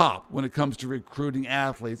to the top when it comes to recruiting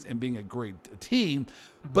athletes and being a great team,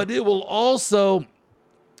 but it will also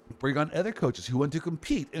bring on other coaches who want to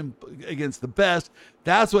compete against the best.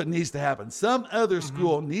 That's what needs to happen. Some other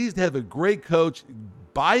school needs to have a great coach,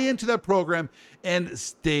 buy into that program, and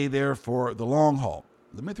stay there for the long haul.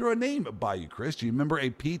 Let me throw a name by you, Chris. Do you remember a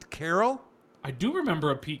Pete Carroll? I do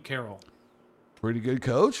remember a Pete Carroll. Pretty good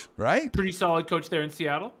coach, right? Pretty solid coach there in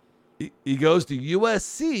Seattle. He goes to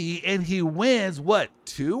USC, and he wins,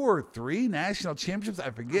 2 or 3 national championships? I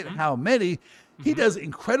forget how many. He does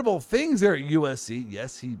incredible things there at USC.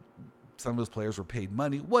 Yes, some of those players were paid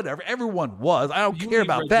money, whatever. Everyone was. I don't care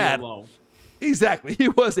about that. Exactly. He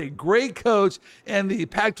was a great coach, and the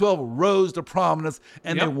Pac-12 rose to prominence,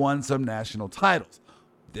 and they won some national titles.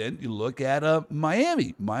 Then you look at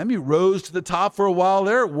Miami. Miami rose to the top for a while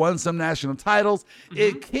there, won some national titles. Mm-hmm.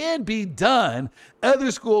 It can be done.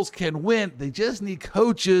 Other schools can win. They just need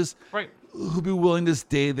coaches who be willing to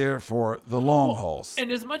stay there for the long hauls.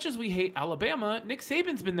 And as much as we hate Alabama, Nick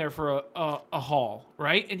Saban's been there for a haul,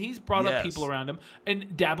 right? And he's brought up people around him.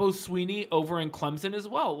 And Dabo Swinney over in Clemson as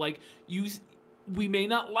well. Like, we may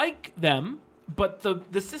not like them, but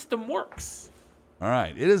the system works. All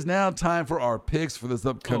right, it is now time for our picks for this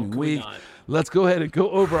upcoming week. Let's go ahead and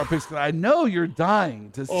go over our picks. I know you're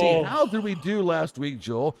dying to see how did we do last week,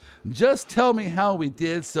 Joel. Just tell me how we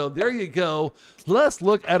did. So there you go. Let's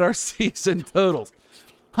look at our season totals.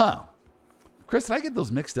 Chris, did I get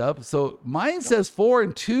those mixed up? So mine says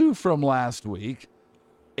 4-2 from last week,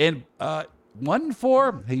 and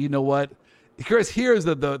 1-4. Hey, you know what, Chris? Here's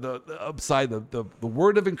the upside, the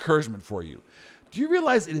word of encouragement for you. Do you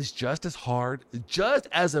realize it is just as hard, just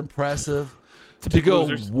as impressive to go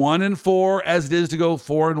 1-4 as it is to go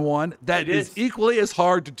 4-1? That is equally as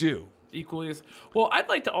hard to do. Equally as well. I'd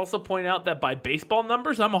like to also point out that by baseball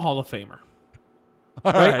numbers, I'm a Hall of Famer.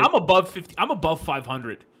 All right. I'm above 50. I'm above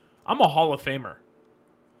 500. I'm a Hall of Famer.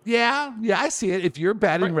 Yeah, I see it. If your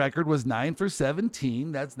batting record was 9 for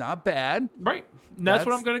 17, that's not bad. Right. That's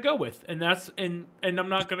what I'm going to go with, and I'm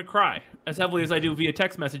not going to cry as heavily as I do via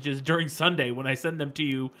text messages during Sunday when I send them to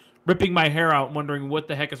you, ripping my hair out, wondering what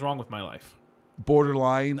the heck is wrong with my life.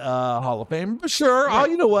 Borderline Hall of Fame, but sure. Right.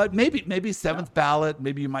 Oh, you know what? Maybe seventh ballot.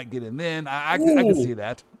 Maybe you might get in then. I can see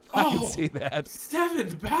that. I can see that.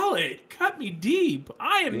 Seventh ballot, cut me deep.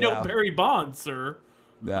 I am no Barry Bonds, sir.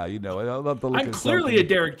 Yeah, you know, I'll have to look I'm clearly a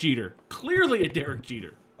Derek Jeter.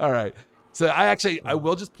 All right. So I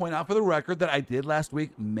will just point out for the record that I did last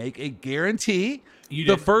week make a guarantee. You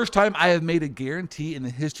did. The first time I have made a guarantee in the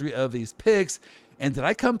history of these picks. And did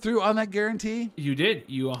I come through on that guarantee? You did.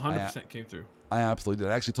 You 100% came through. I absolutely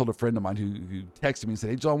did. I actually told a friend of mine who texted me and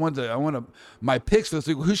said, "Hey, Joe, I want my picks for this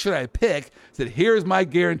week. Who should I pick?" I said, "Here's my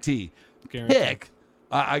guarantee. Pick."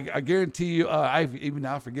 I guarantee you. I even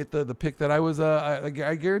now forget the pick that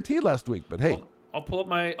I guaranteed last week. But hey. Well, I'll pull up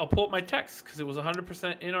my text because it was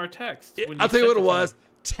 100% in our text. I'll tell you what it was.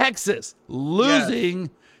 Texas losing. Yes.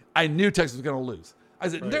 I knew Texas was going to lose. I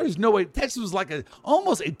said, there's no way. Texas was like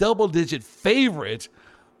almost a double-digit favorite.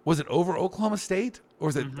 Was it over Oklahoma State? Or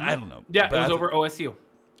was it, I don't know. Yeah, it was over OSU.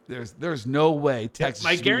 There's no way Texas.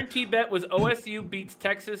 My guaranteed bet was OSU beats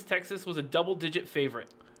Texas. Texas was a double-digit favorite.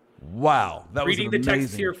 Wow. That was reading the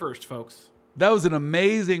text here first, folks. That was an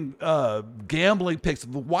amazing gambling pick.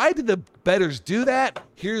 Why did the bettors do that?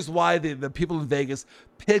 Here's why the people in Vegas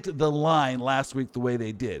picked the line last week the way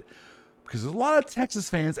they did. Because there's a lot of Texas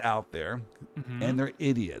fans out there, and they're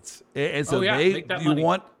idiots. And so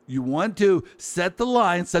you want to set the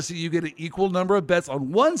line such that you get an equal number of bets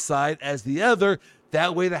on one side as the other.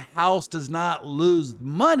 That way the house does not lose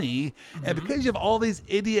money. And because you have all these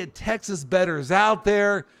idiot Texas bettors out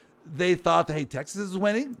there, they thought that, hey, Texas is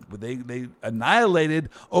winning. They annihilated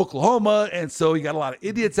Oklahoma, and so you got a lot of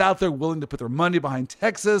idiots out there willing to put their money behind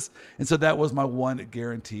Texas, and so that was my one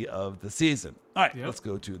guarantee of the season. All right, let's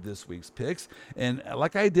go to this week's picks. And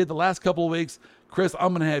like I did the last couple of weeks, Chris, I'm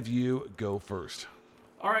going to have you go first.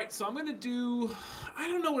 All right, so I'm going to do, I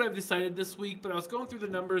don't know what I've decided this week, but I was going through the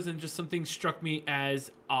numbers and just something struck me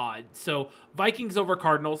as odd. So Vikings over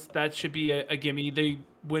Cardinals, that should be a gimme. They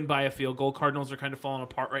win by a field goal. Cardinals are kind of falling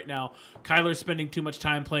apart right now. Kyler's spending too much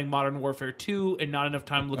time playing Modern Warfare 2 and not enough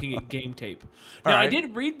time looking at game tape. Now, I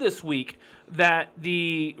did read this week that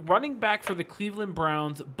the running back for the Cleveland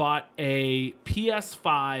Browns bought a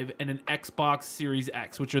PS5 and an Xbox Series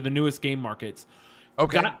X, which are the newest game markets.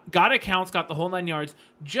 Okay. Got accounts, got the whole 9 yards,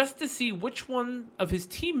 just to see which one of his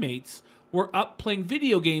teammates were up playing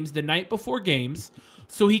video games the night before games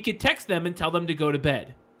so he could text them and tell them to go to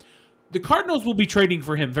bed. The Cardinals will be trading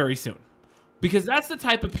for him very soon because that's the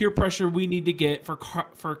type of peer pressure we need to get for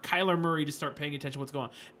Kyler Murray to start paying attention to what's going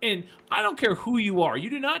on. And I don't care who you are. You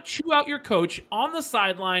do not chew out your coach on the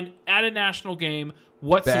sideline at a national game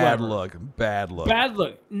whatsoever. Bad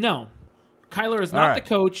look. No. Kyler is not the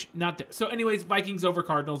coach. So anyways, Vikings over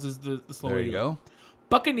Cardinals is the slow way. There you go.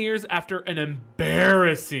 Buccaneers after an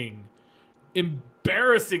embarrassing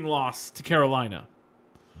loss to Carolina.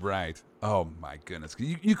 Right. Oh, my goodness.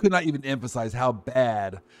 You could not even emphasize how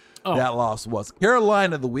bad that loss was.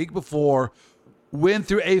 Carolina, the week before, went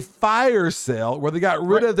through a fire sale where they got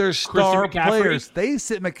rid of their star players. They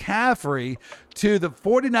sent McCaffrey to the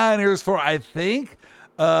 49ers for, I think,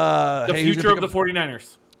 the future of the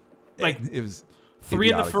 49ers. Like, it was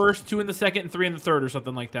 3 in the first, 2 in the second, and 3 in the third, or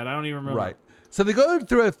something like that. I don't even remember. Right. So they go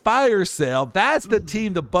through a fire sale. That's the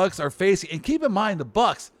team the Bucs are facing. And keep in mind, the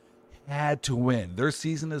Bucs had to win. Their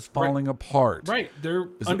season is falling apart. Right. They're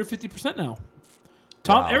under 50% now.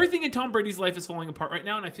 Everything in Tom Brady's life is falling apart right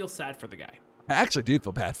now, and I feel sad for the guy. I actually do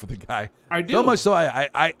feel bad for the guy. I do. So much so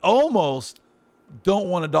I almost don't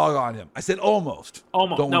want to dog on him. I said almost.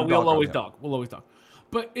 Almost. No, we'll always dog. We'll always dog.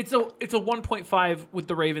 But it's a 1.5 with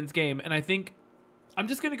the Ravens game, and I think I'm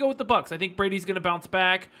just going to go with the Bucs. I think Brady's going to bounce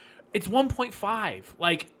back. It's 1.5.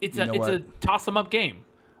 Like, it's a toss-em-up game.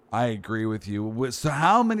 I agree with you. So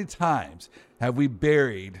how many times have we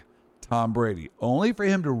buried Tom Brady only for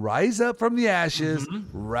him to rise up from the ashes,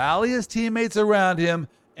 rally his teammates around him,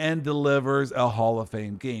 and delivers a Hall of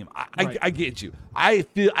Fame game? I get you. I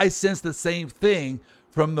sense the same thing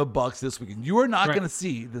from the Bucs this weekend. You are not going to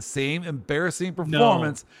see the same embarrassing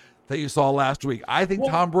performance that you saw last week. I think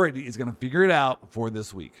Tom Brady is going to figure it out for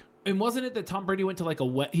this week. And wasn't it that Tom Brady went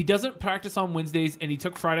to he doesn't practice on Wednesdays, and he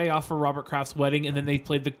took Friday off for Robert Kraft's wedding, and then they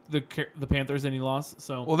played the Panthers, and he lost.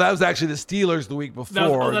 So that was actually the Steelers the week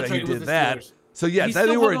before that he did that. Steelers. So yeah, he's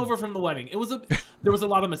still hungover from the wedding. There was a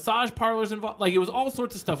lot of massage parlors involved. Like, it was all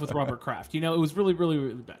sorts of stuff with Robert Kraft. It was really, really,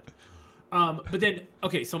 really bad. But then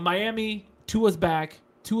so Miami, Tua's back.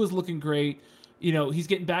 Tua's looking great. He's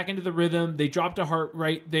getting back into the rhythm. They dropped a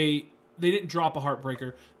They didn't drop a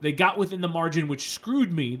heartbreaker. They got within the margin, which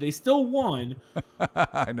screwed me. They still won.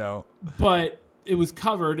 I know. But it was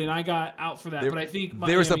covered, and I got out for that. But I think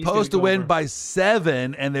they were supposed to win by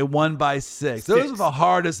 7, and they won by 6. Those are the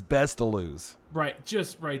hardest bets to lose. Right,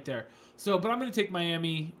 just right there. But I'm going to take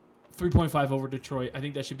Miami 3.5 over Detroit. I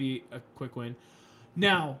think that should be a quick win.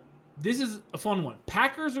 Now, this is a fun one.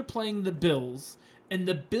 Packers are playing the Bills, and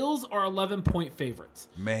the Bills are 11-point favorites.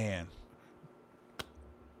 Man.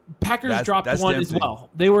 Packers dropped one tempting as well.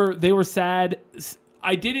 They were sad.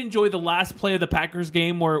 I did enjoy the last play of the Packers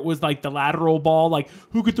game where it was like the lateral ball, like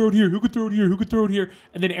who could throw it here, who could throw it here, who could throw it here,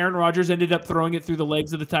 and then Aaron Rodgers ended up throwing it through the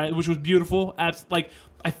legs of the tight, which was beautiful. Like,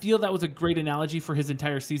 I feel that was a great analogy for his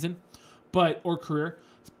entire season, or career.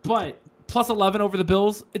 But plus 11 over the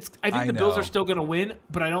Bills. I think the Bills are still going to win,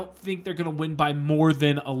 but I don't think they're going to win by more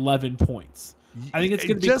than 11 points. I think it's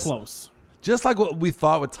going to be close. Just like what we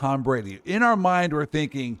thought with Tom Brady. In our mind, we're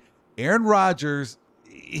thinking Aaron Rodgers,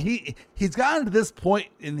 he's gotten to this point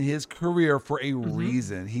in his career for a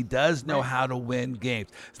reason. He does know how to win games.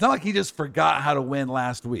 It's not like he just forgot how to win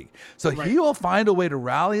last week. So he will find a way to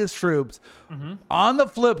rally his troops. On the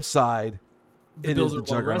flip side, it is the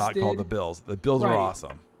juggernaut called the Bills. The Bills are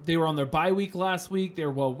awesome. They were on their bye week last week. They're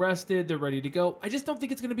well rested. They're ready to go. I just don't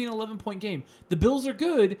think it's going to be an 11-point game. The Bills are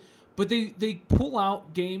good, but they pull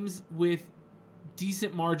out games with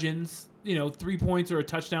decent margins, 3 points or a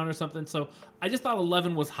touchdown or something. So I just thought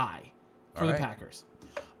 11 was high for the Packers.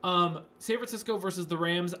 San Francisco versus the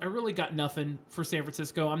Rams. I really got nothing for San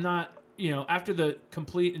Francisco. I'm not, after the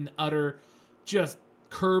complete and utter just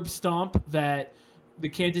curb stomp that the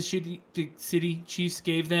Kansas City Chiefs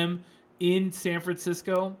gave them in San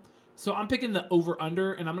Francisco. So I'm picking the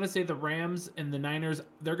over-under, and I'm going to say the Rams and the Niners,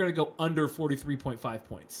 they're going to go under 43.5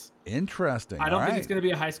 points. Interesting. I don't think it's going to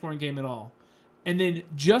be a high-scoring game at all. And then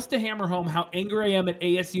just to hammer home how angry I am at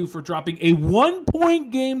ASU for dropping a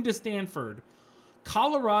 1-point game to Stanford,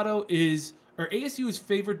 ASU is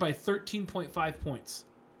favored by 13.5 points.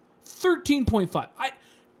 13.5.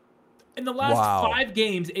 In the last 5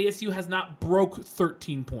 games, ASU has not broke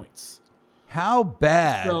 13 points. How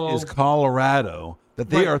bad is Colorado that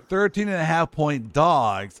they are 13.5-point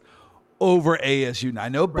dogs over ASU? Now, I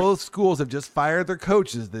know both schools have just fired their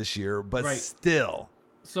coaches this year, but still.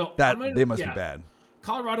 So they must be bad.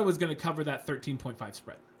 Colorado is going to cover that 13.5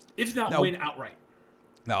 spread, if not win outright.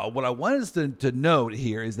 Now, what I want us to note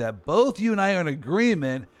here is that both you and I are in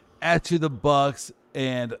agreement as to the Bucs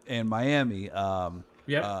and Miami.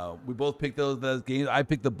 We both picked those games. I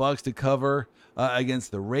picked the Bucs to cover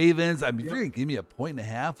against the Ravens. I mean, if you're going to give me a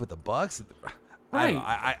 1.5 with the Bucs,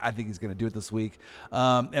 I think he's going to do it this week.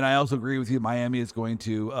 And I also agree with you. Miami is going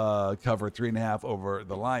to cover 3.5 over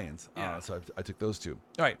the Lions. So I took those two.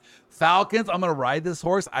 All right. Falcons, I'm going to ride this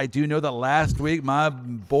horse. I do know that last week my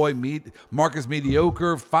boy Marcus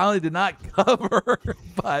Mediocre finally did not cover.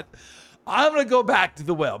 But I'm going to go back to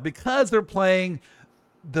the well because they're playing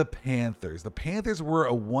the Panthers. The Panthers were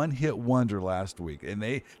a one-hit wonder last week, and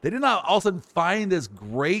they did not all of a sudden find this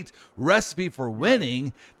great recipe for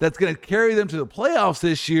winning that's going to carry them to the playoffs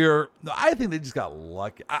this year. I think they just got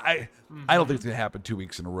lucky. I don't think it's going to happen 2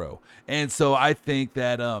 weeks in a row, and so I think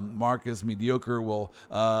that Marcus Mediocre will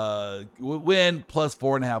win plus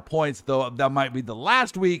 4.5 points. Though that might be the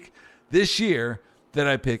last week this year that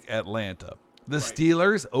I pick Atlanta. the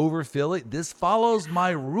Steelers over Philly. This follows my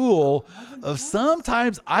rule of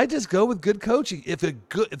sometimes I just go with good coaching. If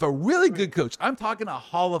a really good coach, I'm talking a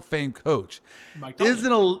Hall of Fame coach,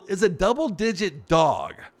 is a double-digit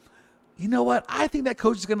dog, you know what? I think that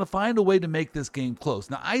coach is going to find a way to make this game close.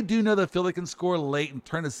 Now, I do know that Philly can score late and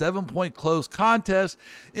turn a 7-point close contest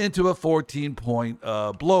into a 14-point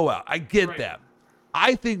blowout. I get that.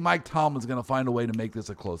 I think Mike Tomlin's going to find a way to make this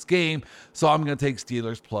a close game, so I'm going to take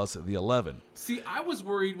Steelers plus the 11. See, I was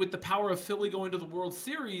worried with the power of Philly going to the World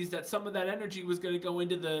Series that some of that energy was going to go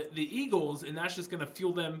into the Eagles, and that's just going to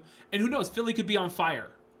fuel them. And who knows, Philly could be on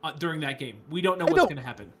fire during that game. We don't know what's going to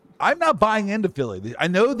happen. I'm not buying into Philly. I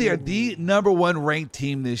know they are the number one ranked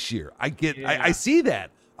team this year. I see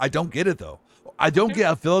that. I don't get it, though. I don't get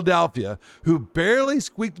how Philadelphia, who barely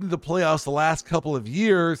squeaked into the playoffs the last couple of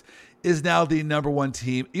years, is now the number one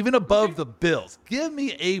team, even above the Bills. Give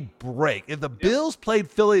me a break. If the Bills played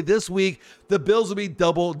Philly this week, the Bills would be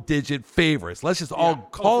double-digit favorites. Let's just all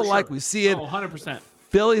call it like we see it. 100%.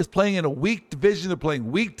 Philly is playing in a weak division. They're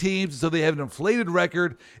playing weak teams, so they have an inflated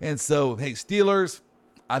record. And so, hey, Steelers,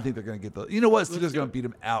 I think they're going to get you know what? Steelers are going to beat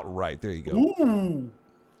them outright. There you go. Ooh.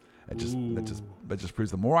 That just proves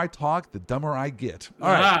the more I talk, the dumber I get. All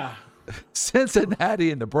right.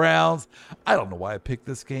 Cincinnati and the Browns. I don't know why I picked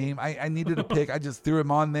this game. I needed a pick. I just threw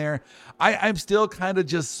him on there. I'm still kind of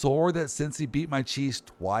just sore that Cincy beat my Chiefs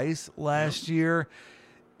twice last year.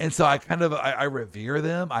 And so I revere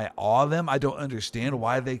them. I awe them. I don't understand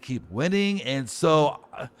why they keep winning. And so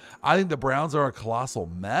I think the Browns are a colossal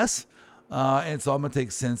mess. And so I'm going to take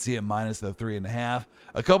Cincy at minus the 3.5.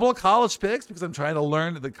 A couple of college picks because I'm trying to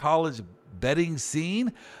learn the college betting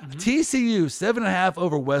scene. TCU 7.5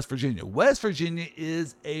 over West Virginia. West Virginia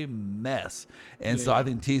is a mess. And so I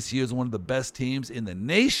think TCU is one of the best teams in the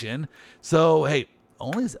nation. So, hey,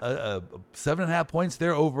 only 7.5 points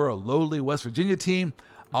there over a lowly West Virginia team.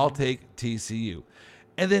 I'll take TCU.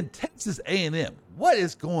 And then Texas A&M. What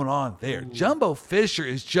is going on there? Jumbo Fisher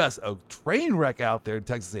is just a train wreck out there in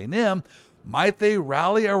Texas A&M. Might they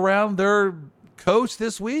rally around their coach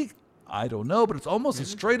this week? I don't know, but it's almost a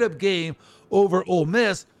straight-up game over Ole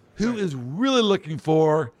Miss, who is really looking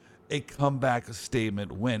for a comeback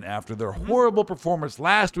statement win after their horrible performance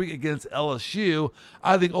last week against LSU.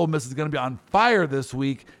 I think Ole Miss is going to be on fire this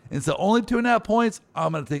week, and so only 2.5 points.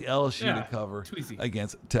 I'm going to take LSU to cover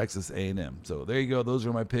against Texas A&M. So there you go. Those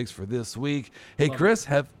are my picks for this week. Hey, Chris,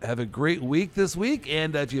 have a great week this week,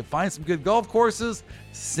 and if you find some good golf courses,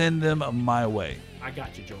 send them my way. I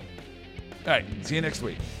got you, Joel. All right, see you next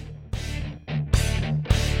week.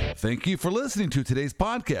 Thank you for listening to today's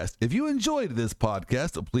podcast. If you enjoyed this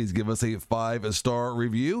podcast, please give us a 5-star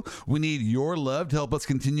review. We need your love to help us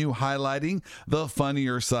continue highlighting the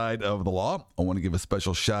funnier side of the law. I want to give a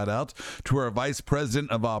special shout out to our Vice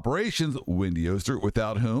President of Operations, Wendy Oster,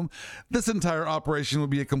 without whom this entire operation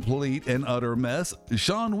would be a complete and utter mess.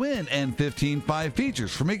 Sean Wynn and 15-5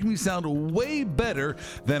 Features for making me sound way better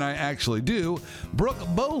than I actually do. Brooke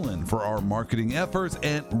Bolin for our marketing efforts,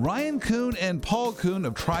 and Ryan Kuhn and Paul Kuhn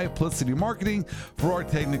of Triplicity Marketing for our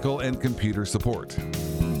technical and computer support.